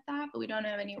something like that, but we don't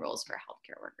have any roles for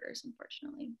healthcare workers,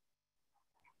 unfortunately.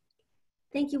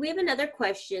 Thank you. We have another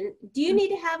question. Do you need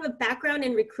to have a background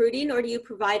in recruiting, or do you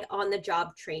provide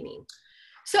on-the-job training?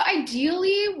 So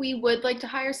ideally, we would like to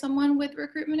hire someone with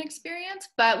recruitment experience,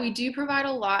 but we do provide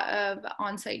a lot of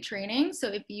on-site training. So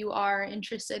if you are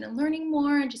interested in learning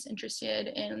more and just interested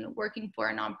in working for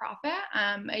a nonprofit,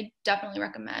 I definitely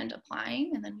recommend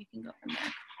applying, and then we can go from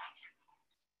there.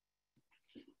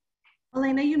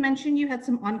 Elena, you mentioned you had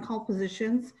some on-call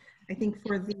positions, I think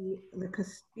for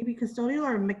maybe custodial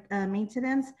or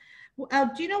maintenance.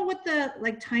 Do you know what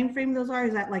the time frame those are?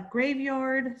 Is that like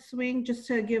graveyard, swing, just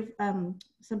to give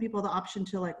some people the option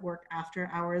to work after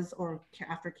hours or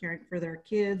after caring for their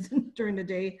kids during the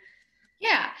day?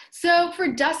 Yeah, so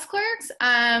for desk clerks,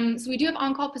 so we do have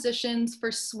on-call positions for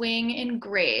swing and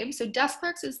grave. So desk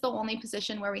clerks is the only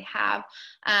position where we have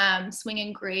swing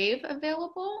and grave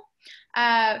available.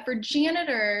 For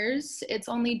janitors, it's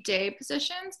only day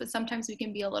positions, but sometimes we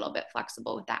can be a little bit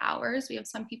flexible with the hours. We have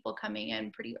some people coming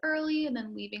in pretty early and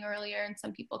then leaving earlier, and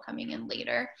some people coming in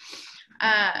later.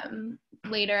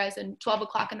 Later as in 12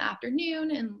 o'clock in the afternoon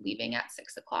and leaving at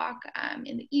 6 o'clock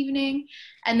in the evening.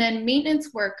 And then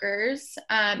maintenance workers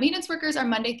are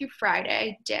Monday through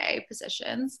Friday day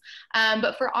positions.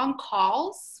 But for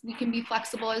on-calls, we can be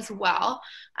flexible as well.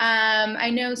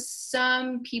 I know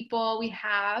some people we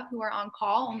have who are on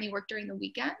call only work during the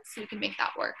weekends, so we can make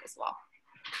that work as well.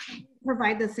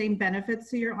 Provide the same benefits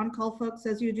to your on-call folks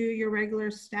as you do your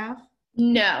regular staff?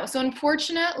 No, so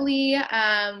unfortunately,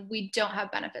 we don't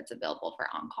have benefits available for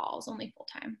on-calls, only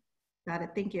full-time. Got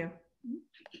it, thank you.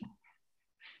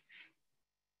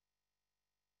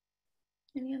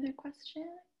 Any other questions?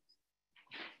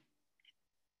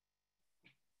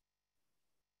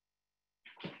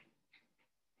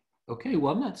 Okay,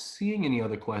 well, I'm not seeing any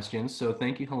other questions, so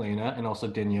thank you, Helena, and also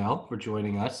Danielle for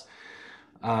joining us.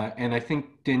 And I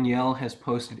think Danielle has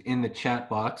posted in the chat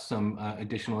box some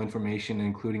additional information,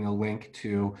 including a link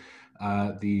to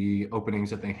the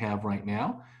openings that they have right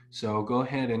now. So go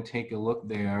ahead and take a look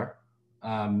there.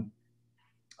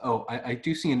 I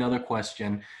do see another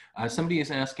question. Somebody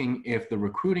is asking if the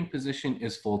recruiting position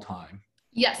is full-time.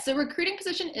 Yes, the recruiting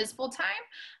position is full-time.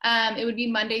 It would be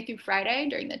Monday through Friday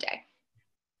during the day.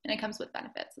 And it comes with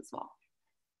benefits as well.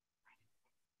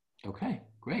 Okay,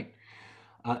 great.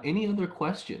 Any other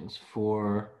questions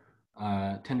for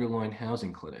Tenderloin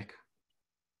Housing Clinic?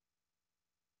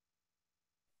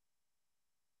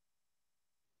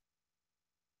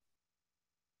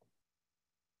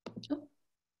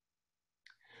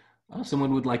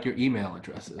 Someone would like your email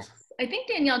addresses. I think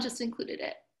Danielle just included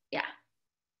it. Yeah,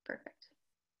 perfect.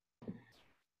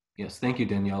 Yes, thank you,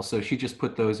 Danielle. So she just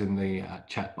put those in the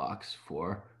chat box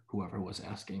for whoever was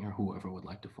asking or whoever would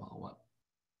like to follow up.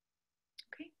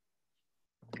 Okay,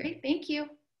 great, thank you.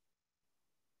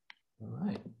 All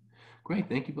right, great,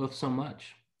 thank you both so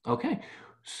much. Okay,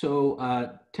 so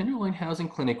Tenderloin Housing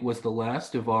Clinic was the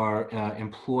last of our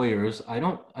employers.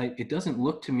 It doesn't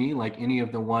look to me like any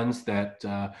of the ones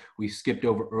that we skipped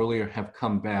over earlier have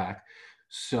come back.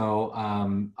 So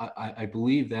I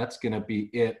believe that's going to be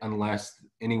it unless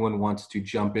anyone wants to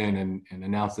jump in and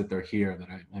announce that they're here that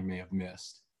I may have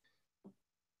missed.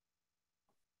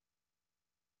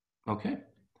 Okay.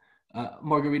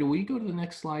 Margarita, will you go to the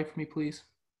next slide for me, please?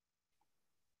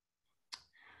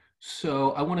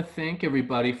 So I want to thank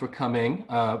everybody for coming,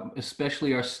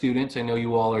 especially our students. I know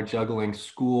you all are juggling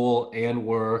school and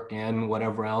work and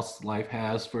whatever else life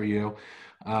has for you.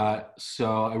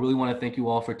 So I really want to thank you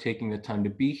all for taking the time to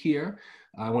be here.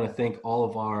 I want to thank all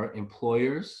of our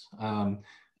employers,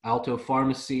 Alto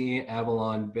Pharmacy,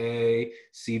 AvalonBay,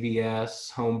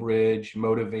 CVS, Homebridge,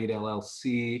 Motivate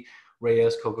LLC,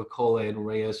 Reyes Coca-Cola and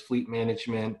Reyes Fleet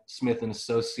Management, Smith &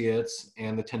 Associates,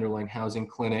 and the Tenderloin Housing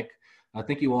Clinic.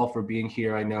 Thank you all for being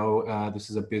here. I know this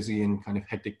is a busy and kind of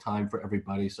hectic time for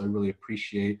everybody, so I really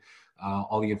appreciate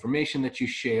all the information that you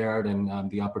shared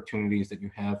and the opportunities that you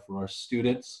have for our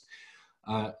students.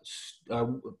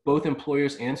 Both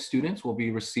employers and students will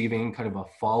be receiving kind of a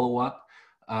follow-up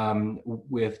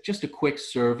with just a quick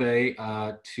survey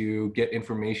to get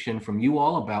information from you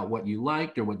all about what you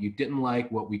liked or what you didn't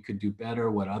like, what we could do better,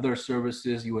 what other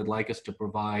services you would like us to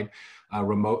provide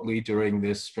remotely during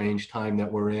this strange time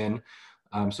that we're in.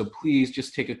 So please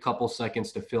just take a couple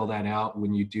seconds to fill that out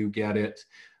when you do get it.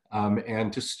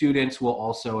 And to students, we'll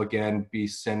also again be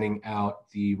sending out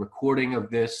the recording of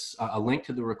this, a link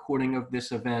to the recording of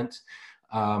this event,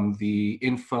 the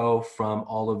info from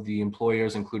all of the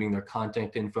employers, including their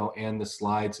contact info and the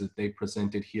slides that they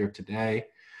presented here today.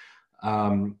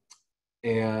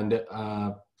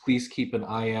 Please keep an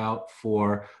eye out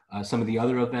for some of the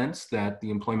other events that the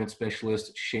employment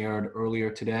specialist shared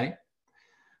earlier today.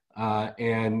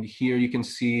 And here you can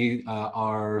see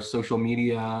our social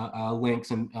media links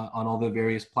and on all the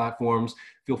various platforms.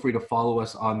 Feel free to follow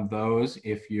us on those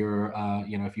if you're,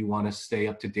 if you want to stay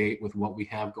up to date with what we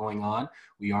have going on.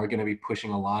 We are going to be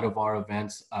pushing a lot of our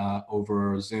events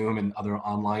over Zoom and other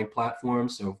online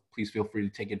platforms, so please feel free to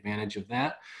take advantage of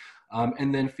that.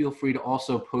 And then feel free to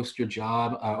also post your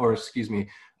job,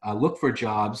 look for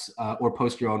jobs or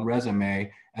post your own resume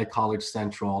at College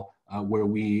Central, where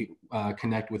we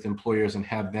connect with employers and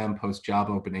have them post job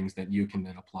openings that you can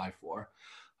then apply for.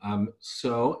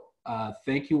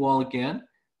 Thank you all again,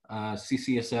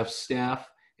 CCSF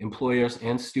staff, employers,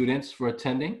 and students for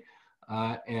attending.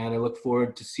 And I look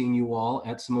forward to seeing you all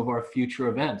at some of our future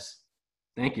events.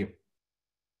 Thank you.